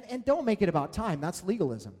 And don't make it about time. That's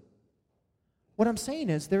legalism. What I'm saying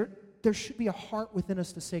is there should be a heart within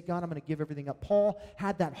us to say, God, I'm going to give everything up. Paul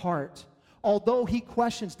had that heart. Although he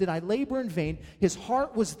questions, did I labor in vain? His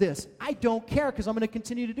heart was this: I don't care because I'm going to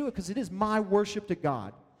continue to do it because it is my worship to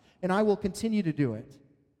God. And I will continue to do it.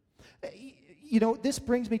 This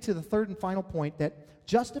brings me to the third and final point, that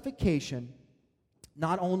justification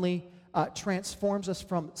not only transforms us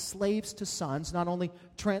from slaves to sons, not only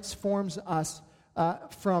transforms us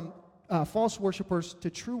from false worshipers to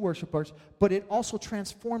true worshipers, but it also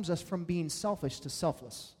transforms us from being selfish to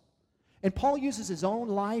selfless. And Paul uses his own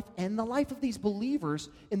life and the life of these believers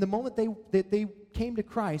in the moment that they came to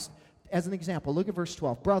Christ as an example. Look at verse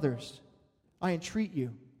 12. Brothers, I entreat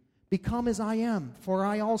you, become as I am, for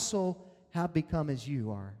I also have become as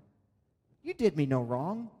you are. You did me no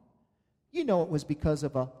wrong. You know it was because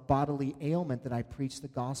of a bodily ailment that I preached the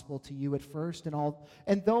gospel to you at first,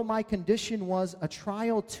 and though my condition was a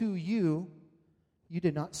trial to you, You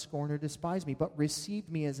did not scorn or despise me, but received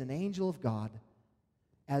me as an angel of God,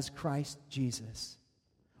 as Christ Jesus.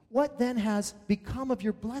 What then has become of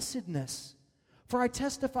your blessedness? For I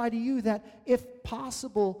testify to you that, if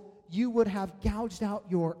possible, you would have gouged out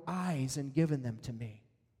your eyes and given them to me.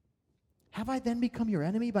 Have I then become your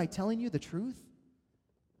enemy by telling you the truth?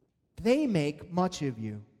 They make much of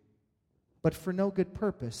you, but for no good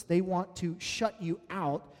purpose. They want to shut you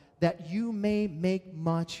out, that you may make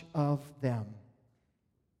much of them.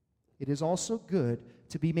 It is also good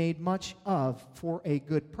to be made much of for a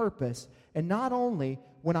good purpose, and not only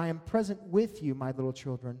when I am present with you, my little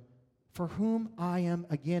children, for whom I am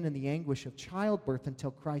again in the anguish of childbirth until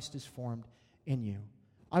Christ is formed in you.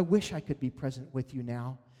 I wish I could be present with you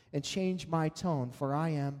now and change my tone, for I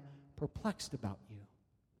am perplexed about you.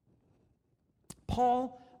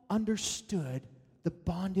 Paul understood the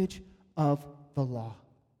bondage of the law.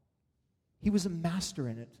 He was a master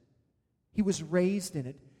in it. He was raised in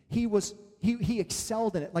it. He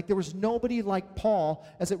excelled in it. Like there was nobody like Paul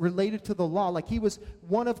as it related to the law. Like he was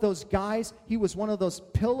one of those guys, he was one of those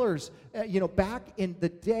pillars, back in the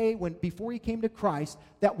day before he came to Christ,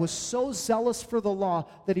 that was so zealous for the law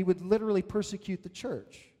that he would literally persecute the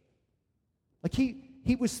church. Like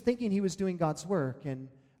he was thinking he was doing God's work, and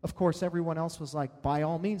of course everyone else was like, by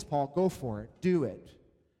all means, Paul, go for it, do it.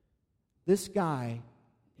 This guy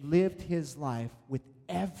lived his life with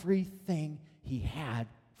everything he had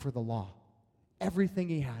for the law. Everything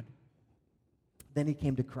he had. Then he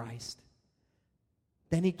came to Christ.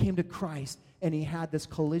 And he had this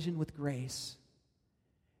collision with grace.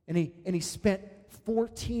 And he spent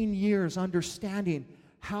 14 years understanding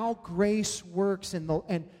how grace works and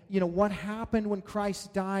what happened when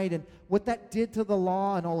Christ died and what that did to the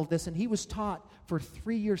law and all of this. And he was taught for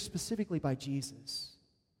 3 years specifically by Jesus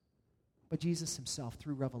himself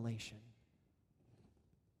through revelation.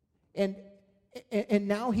 And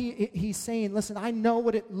now he's saying, listen, I know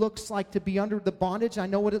what it looks like to be under the bondage. I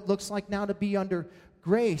know what it looks like now to be under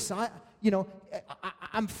grace.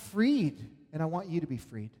 I'm freed, and I want you to be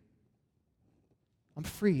freed. I'm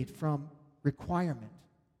freed from requirement,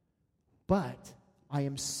 but I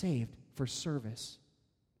am saved for service.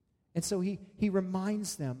 And so he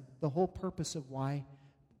reminds them the whole purpose of why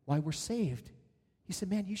we're saved. He said,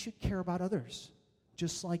 man, you should care about others,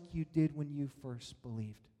 just like you did when you first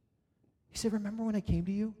believed. He said, remember when I came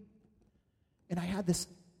to you? And I had this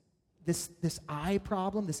eye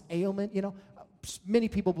problem, this ailment, Many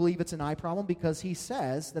people believe it's an eye problem because he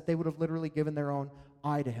says that they would have literally given their own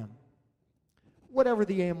eye to him. Whatever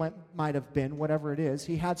the ailment might have been, whatever it is,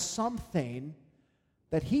 he had something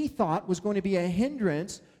that he thought was going to be a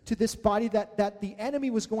hindrance to this body that the enemy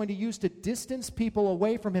was going to use to distance people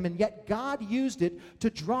away from him, and yet God used it to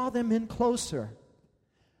draw them in closer.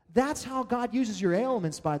 That's how God uses your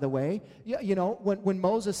ailments, by the way. When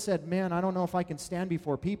Moses said, man, I don't know if I can stand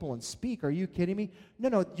before people and speak. Are you kidding me?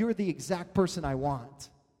 No, you're the exact person I want.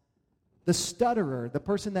 The stutterer, the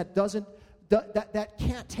person that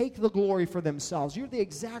can't take the glory for themselves. You're the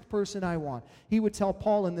exact person I want. He would tell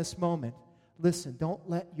Paul in this moment, listen, don't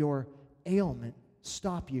let your ailment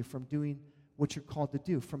stop you from doing what you're called to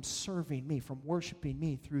do, from serving me, from worshiping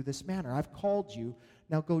me through this manner. I've called you,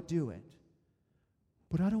 now go do it.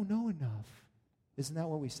 But I don't know enough. Isn't that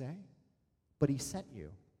what we say? But he sent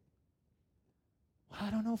you. Well,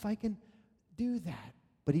 I don't know if I can do that.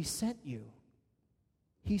 But he sent you.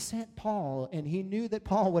 He sent Paul, and he knew that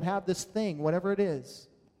Paul would have this thing, whatever it is.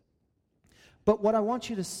 But what I want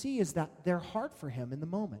you to see is that their heart for him in the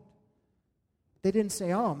moment. They didn't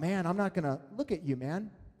say, oh, man, I'm not going to look at you,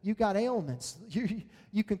 man. You got ailments.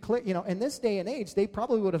 You can click, in this day and age, they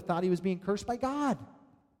probably would have thought he was being cursed by God.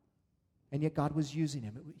 And yet God was using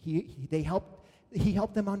him. He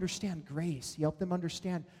helped them understand grace. He helped them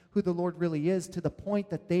understand who the Lord really is, to the point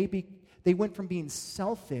that they went from being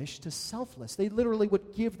selfish to selfless. They literally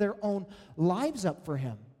would give their own lives up for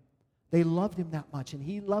him. They loved him that much, and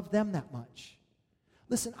he loved them that much.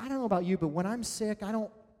 Listen, I don't know about you, but when I'm sick, I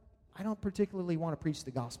don't particularly want to preach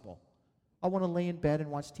the gospel. I want to lay in bed and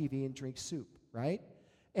watch TV and drink soup, right?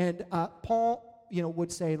 And Paul,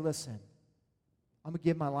 would say, listen, I'm going to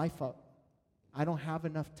give my life up. I don't have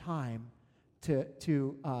enough time to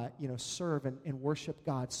serve and worship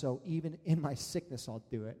God, so even in my sickness, I'll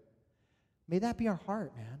do it. May that be our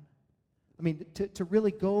heart, man. I mean, to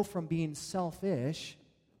really go from being selfish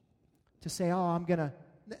to say,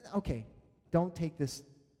 okay, don't take this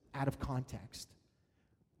out of context.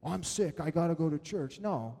 Oh, I'm sick, I got to go to church.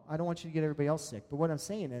 No, I don't want you to get everybody else sick. But what I'm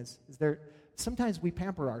saying is sometimes we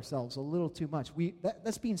pamper ourselves a little too much.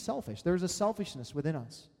 That's being selfish. There's a selfishness within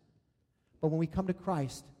us. But when we come to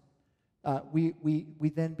Christ,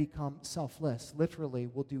 we then become selfless. Literally,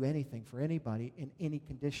 we'll do anything for anybody in any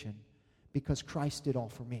condition because Christ did all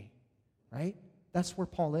for me, right? That's where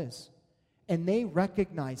Paul is. And they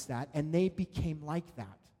recognized that, and they became like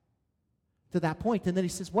that to that point. And then he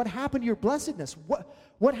says, what happened to your blessedness?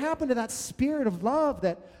 What happened to that spirit of love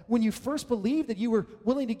that when you first believed that you were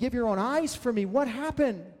willing to give your own eyes for me? What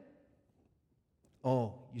happened?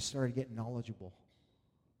 Oh, you started getting knowledgeable.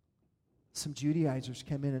 Some Judaizers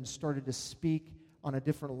came in and started to speak on a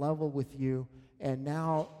different level with you, and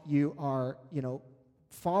now you are,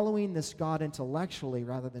 following this God intellectually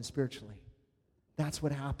rather than spiritually. That's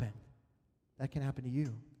what happened. That can happen to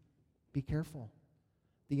you. Be careful.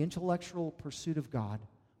 The intellectual pursuit of God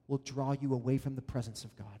will draw you away from the presence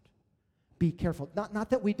of God. Be careful. Not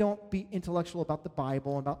that we don't be intellectual about the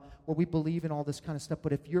Bible and about what we believe in all this kind of stuff,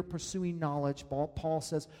 but if you're pursuing knowledge, Paul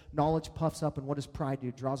says knowledge puffs up, and what does pride do?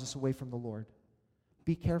 It draws us away from the Lord.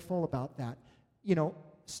 Be careful about that.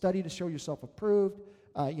 Study to show yourself approved.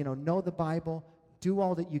 Know the Bible. Do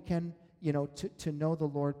all that you can, to know the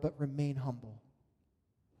Lord, but remain humble.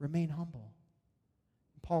 Remain humble.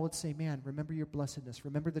 Paul would say, man, remember your blessedness.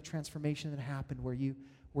 Remember the transformation that happened where you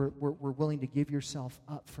were willing to give yourself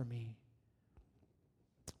up for me.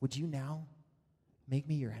 Would you now make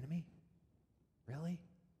me your enemy? Really?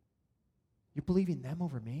 You're believing them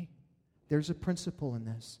over me? There's a principle in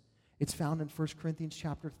this. It's found in 1 Corinthians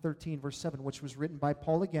chapter 13, verse 7, which was written by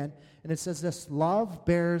Paul again. And it says this, love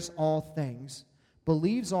bears all things,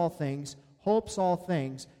 believes all things, hopes all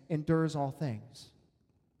things, endures all things.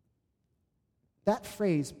 That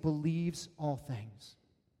phrase, believes all things,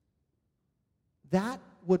 that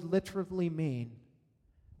would literally mean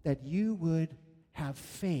that you would have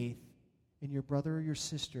faith in your brother or your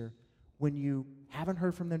sister when you haven't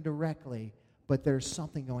heard from them directly, but there's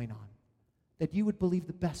something going on. That you would believe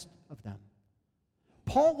the best of them.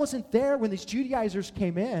 Paul wasn't there when these Judaizers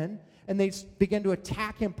came in and they began to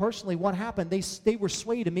attack him personally. What happened? They were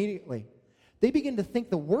swayed immediately. They began to think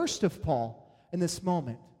the worst of Paul in this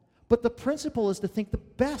moment. But the principle is to think the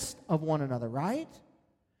best of one another, right?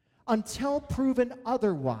 Until proven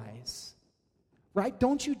otherwise, right?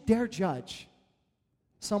 Don't you dare judge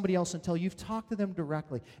somebody else until you've talked to them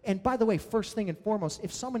directly. And by the way, first thing and foremost,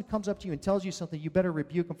 if someone comes up to you and tells you something, you better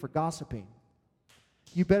rebuke them for gossiping.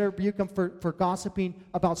 You better rebuke them for gossiping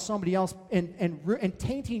about somebody else and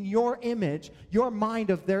tainting your image, your mind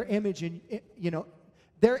of their image,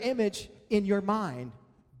 their image in your mind.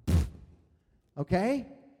 Okay?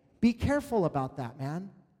 Be careful about that,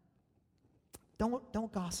 man.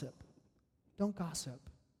 Don't gossip. Don't gossip.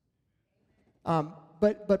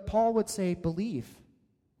 But Paul would say, believe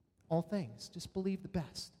all things. Just believe the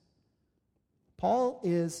best. Paul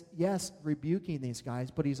is, yes, rebuking these guys,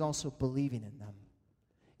 but he's also believing in them.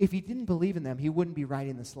 If he didn't believe in them, he wouldn't be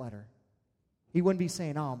writing this letter. He wouldn't be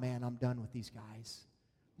saying, oh man, I'm done with these guys.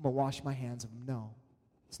 I'm going to wash my hands of them. No,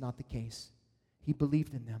 it's not the case. He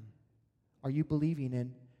believed in them. Are you believing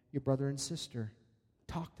in your brother and sister?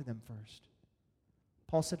 Talk to them first.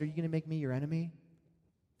 Paul said, are you going to make me your enemy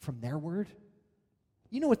from their word?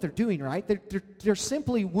 You know what they're doing, right? They're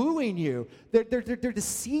simply wooing you. They're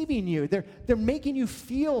deceiving you. They're making you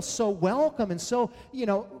feel so welcome and so,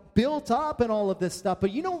 built up and all of this stuff.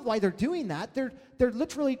 But you know why they're doing that? They're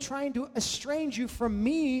literally trying to estrange you from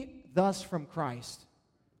me, thus from Christ.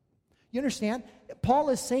 You understand? Paul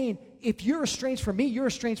is saying, if you're estranged from me, you're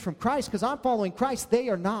estranged from Christ because I'm following Christ. They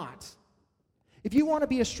are not. If you want to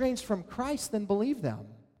be estranged from Christ, then believe them.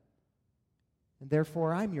 And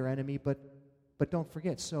therefore, I'm your enemy, but don't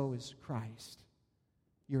forget, so is Christ,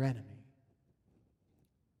 your enemy.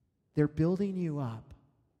 They're building you up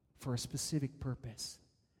for a specific purpose.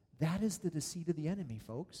 That is the deceit of the enemy,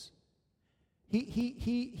 folks.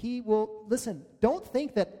 He will, listen, don't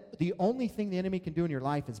think that the only thing the enemy can do in your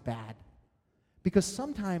life is bad. Because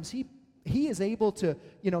sometimes he is able to,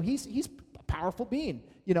 he's a powerful being,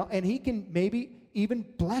 and he can maybe even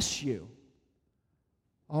bless you.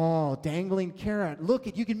 Oh, dangling carrot.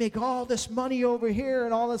 Look, you can make all this money over here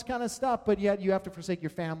and all this kind of stuff, but yet you have to forsake your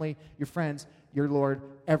family, your friends, your Lord,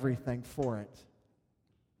 everything for it.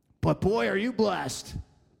 But boy, are you blessed.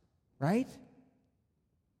 Right?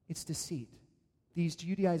 It's deceit. These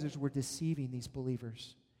Judaizers were deceiving these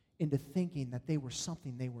believers into thinking that they were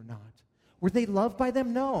something they were not. Were they loved by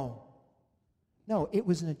them? No. No, it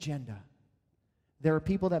was an agenda. There are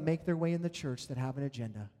people that make their way in the church that have an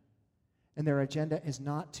agenda. And their agenda is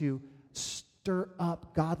not to stir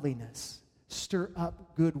up godliness, stir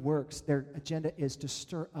up good works. Their agenda is to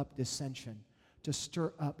stir up dissension, to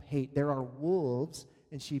stir up hate. There are wolves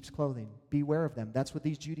in sheep's clothing. Beware of them. That's what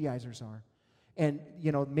these Judaizers are. And,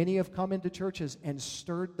 many have come into churches and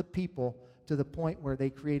stirred the people to the point where they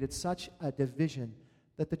created such a division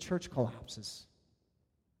that the church collapses.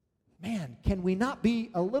 Man, can we not be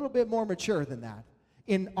a little bit more mature than that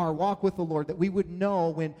in our walk with the Lord, that we would know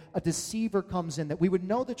when a deceiver comes in, that we would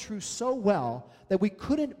know the truth so well that we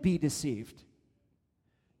couldn't be deceived?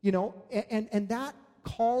 And that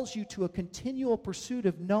calls you to a continual pursuit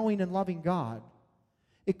of knowing and loving God.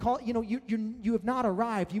 You have not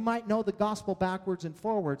arrived. You might know the gospel backwards and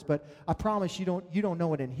forwards, but I promise you don't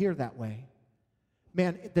know it in here that way.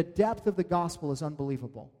 Man, the depth of the gospel is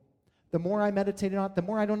unbelievable. The more I meditate on it, the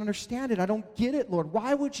more I don't understand it. I don't get it, Lord.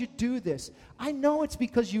 Why would you do this? I know it's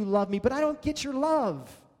because you love me, but I don't get your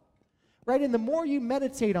love. Right? And the more you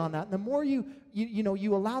meditate on that, and the more you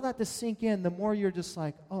allow that to sink in, the more you're just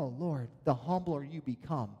like, oh, Lord, the humbler you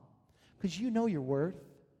become. Because you know your worth,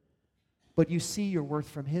 but you see your worth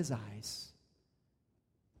from his eyes.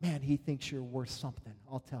 Man, he thinks you're worth something,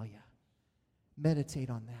 I'll tell you. Meditate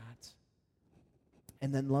on that.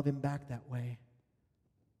 And then love him back that way.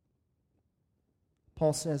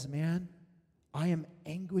 Paul says, man, I am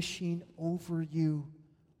anguishing over you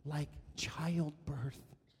like childbirth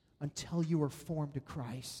until you are formed to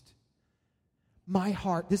Christ. My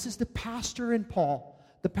heart, this is the pastor in Paul.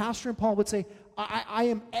 The pastor in Paul would say, I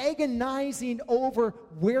am agonizing over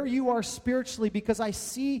where you are spiritually because I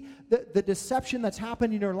see the deception that's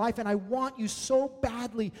happened in your life, and I want you so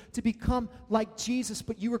badly to become like Jesus,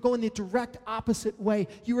 but you are going the direct opposite way.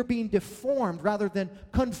 You are being deformed rather than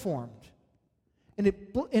conformed. And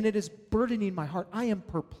it is burdening my heart. I am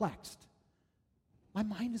perplexed. My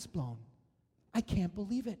mind is blown. I can't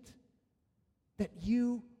believe it. That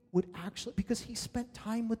you would actually, because he spent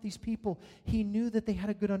time with these people, he knew that they had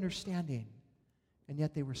a good understanding, and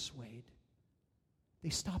yet they were swayed. They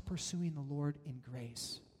stopped pursuing the Lord in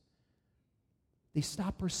grace. They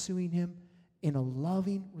stopped pursuing him in a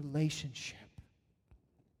loving relationship.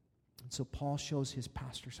 And so Paul shows his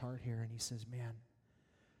pastor's heart here, and he says, man,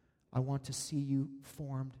 I want to see you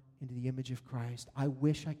formed into the image of Christ. I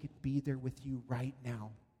wish I could be there with you right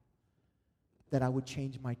now, that I would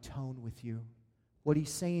change my tone with you. What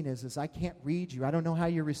he's saying is I can't read you. I don't know how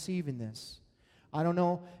you're receiving this. I don't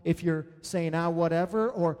know if you're saying, whatever,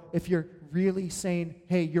 or if you're really saying,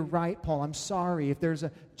 hey, you're right, Paul, I'm sorry. If there's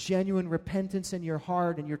a genuine repentance in your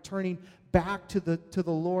heart and you're turning back to the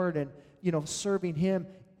Lord and, serving him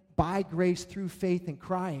by grace through faith in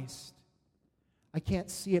Christ. I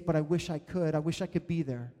can't see it, but I wish I could. I wish I could be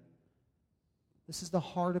there. This is the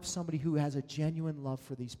heart of somebody who has a genuine love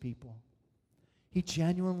for these people. He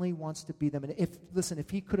genuinely wants to be them. And if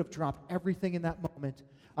he could have dropped everything in that moment,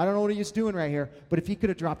 I don't know what he's doing right here, but if he could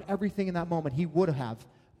have dropped everything in that moment, he would have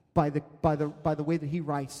by the way that he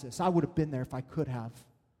writes this. I would have been there if I could have.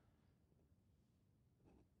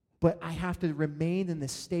 But I have to remain in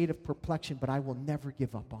this state of perplexion, but I will never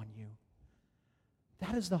give up on you.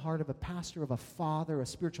 That is the heart of a pastor, of a father, a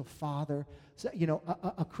spiritual father,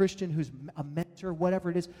 a Christian who's a mentor, whatever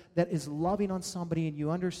it is, that is loving on somebody, and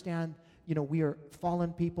you understand, we are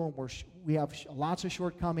fallen people, and we have lots of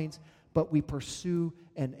shortcomings, but we pursue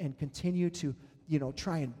and continue to,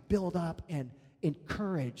 try and build up and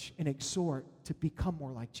encourage and exhort to become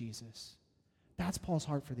more like Jesus. That's Paul's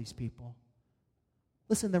heart for these people.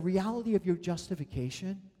 Listen, the reality of your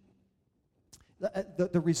justification,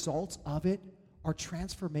 the results of it, our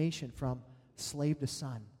transformation from slave to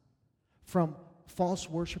son, from false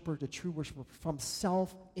worshiper to true worshiper, from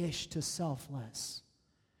selfish to selfless.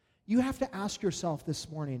 You have to ask yourself this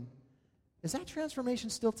morning, is that transformation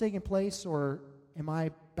still taking place, or am I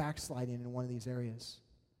backsliding in one of these areas?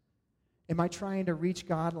 Am I trying to reach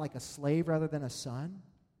God like a slave rather than a son?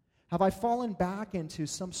 Have I fallen back into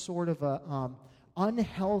some sort of a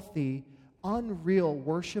unhealthy, unreal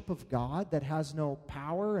worship of God that has no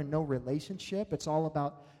power and no relationship? It's all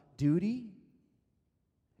about duty.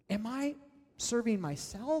 Am I serving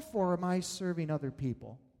myself, or am I serving other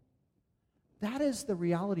people? That is the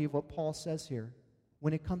reality of what Paul says here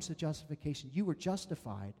when it comes to justification. You were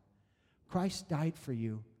justified. Christ died for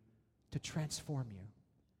you to transform you.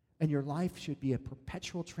 And your life should be a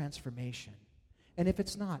perpetual transformation. And if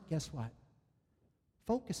it's not, guess what?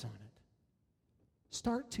 Focus on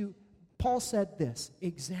it. Paul said this,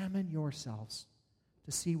 examine yourselves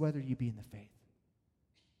to see whether you be in the faith.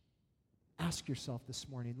 Ask yourself this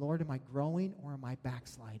morning, Lord, am I growing or am I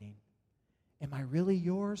backsliding? Am I really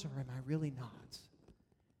yours or am I really not?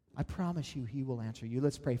 I promise you he will answer you.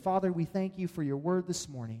 Let's pray. Father, we thank you for your word this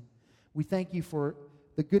morning. We thank you for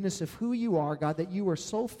the goodness of who you are, God, that you are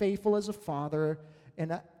so faithful as a father,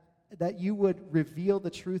 and that you would reveal the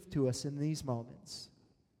truth to us in these moments.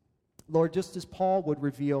 Lord, just as Paul would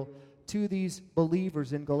reveal to these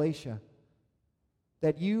believers in Galatia.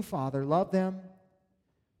 That you, Father, love them,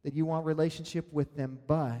 that you want relationship with them,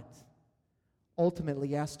 but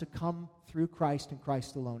ultimately it has to come through Christ and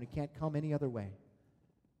Christ alone. It can't come any other way.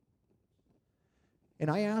 And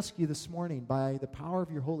I ask you this morning, by the power of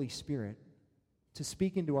your Holy Spirit, to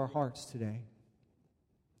speak into our hearts today.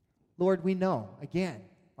 Lord, we know, again,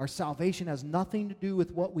 our salvation has nothing to do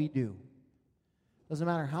with what we do. Doesn't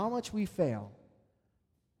matter how much we fail.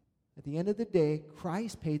 At the end of the day,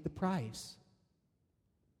 Christ paid the price.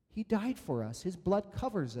 He died for us. His blood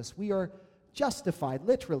covers us. We are justified,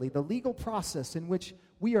 literally, the legal process in which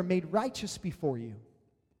we are made righteous before you.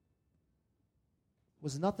 It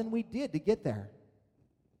was nothing we did to get there.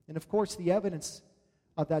 And of course, the evidence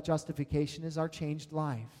of that justification is our changed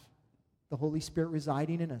life. The Holy Spirit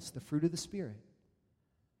residing in us, the fruit of the Spirit.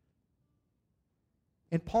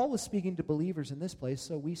 And Paul was speaking to believers in this place,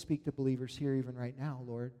 so we speak to believers here even right now,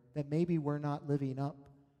 Lord, that maybe we're not living up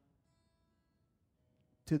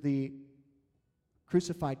to the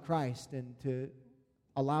crucified Christ and to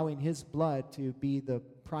allowing His blood to be the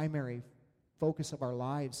primary focus of our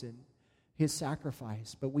lives and His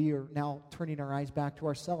sacrifice. But we are now turning our eyes back to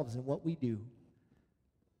ourselves and what we do.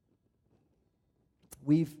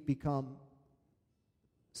 We've become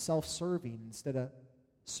self-serving instead of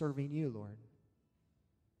serving you, Lord.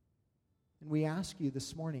 And we ask you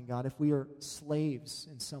this morning, God, if we are slaves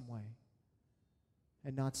in some way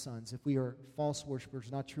and not sons, if we are false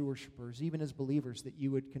worshipers, not true worshipers, even as believers, that you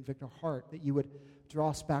would convict our heart, that you would draw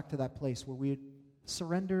us back to that place where we would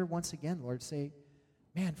surrender once again, Lord. Say,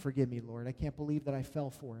 man, forgive me, Lord. I can't believe that I fell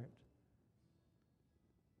for it.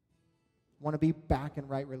 I want to be back in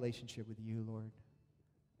right relationship with you, Lord.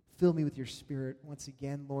 Fill me with your Spirit once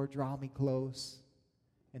again, Lord. Draw me close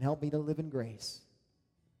and help me to live in grace.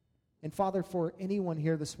 And Father, for anyone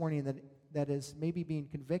here this morning that is maybe being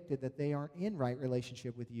convicted that they aren't in right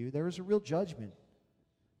relationship with you, there is a real judgment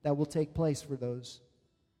that will take place for those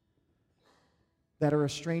that are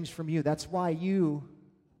estranged from you. That's why you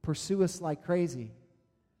pursue us like crazy.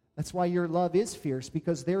 That's why your love is fierce,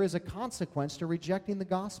 because there is a consequence to rejecting the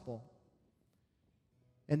gospel.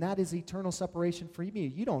 And that is eternal separation from you.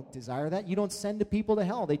 You don't desire that. You don't send the people to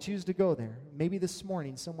hell. They choose to go there. Maybe this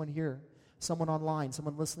morning, someone here, someone online,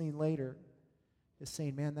 someone listening later is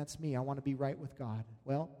saying, man, that's me. I want to be right with God.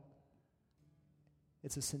 Well,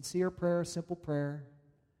 it's a sincere prayer, a simple prayer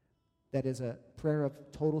that is a prayer of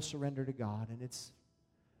total surrender to God. And it's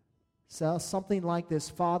something like this: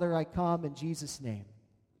 Father, I come in Jesus' name,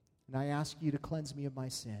 and I ask you to cleanse me of my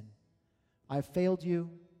sin. I have failed you,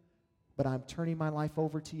 but I'm turning my life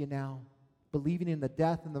over to you now, believing in the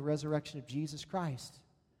death and the resurrection of Jesus Christ.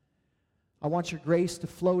 I want your grace to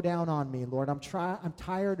flow down on me, Lord. I'm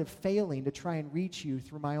tired of failing to try and reach you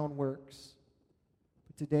through my own works.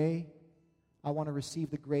 But today, I want to receive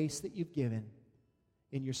the grace that you've given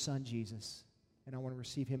in your Son, Jesus. And I want to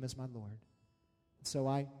receive him as my Lord. And so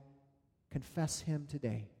I confess him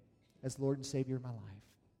today as Lord and Savior of my life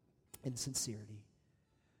in sincerity.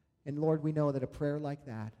 And Lord, we know that a prayer like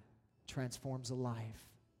that transforms a life.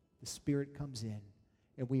 The Spirit comes in,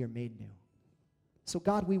 and we are made new. So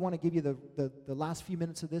God, we want to give you the last few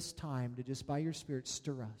minutes of this time to just by your Spirit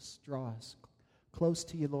stir us, draw us close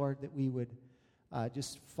to you, Lord, that we would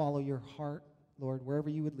just follow your heart, Lord, wherever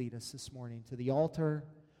you would lead us this morning, to the altar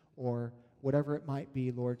or whatever it might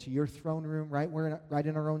be, Lord, to your throne room, right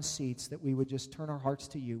in our own seats, that we would just turn our hearts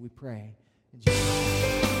to you, we pray. In Jesus'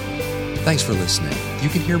 name. Thanks for listening. You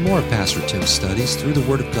can hear more of Pastor Tim's studies through the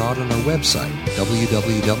Word of God on our website,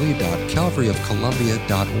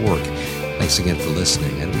 www.calvaryofcolumbia.org. Thanks again for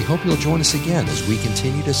listening, and we hope you'll join us again as we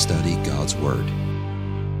continue to study God's Word.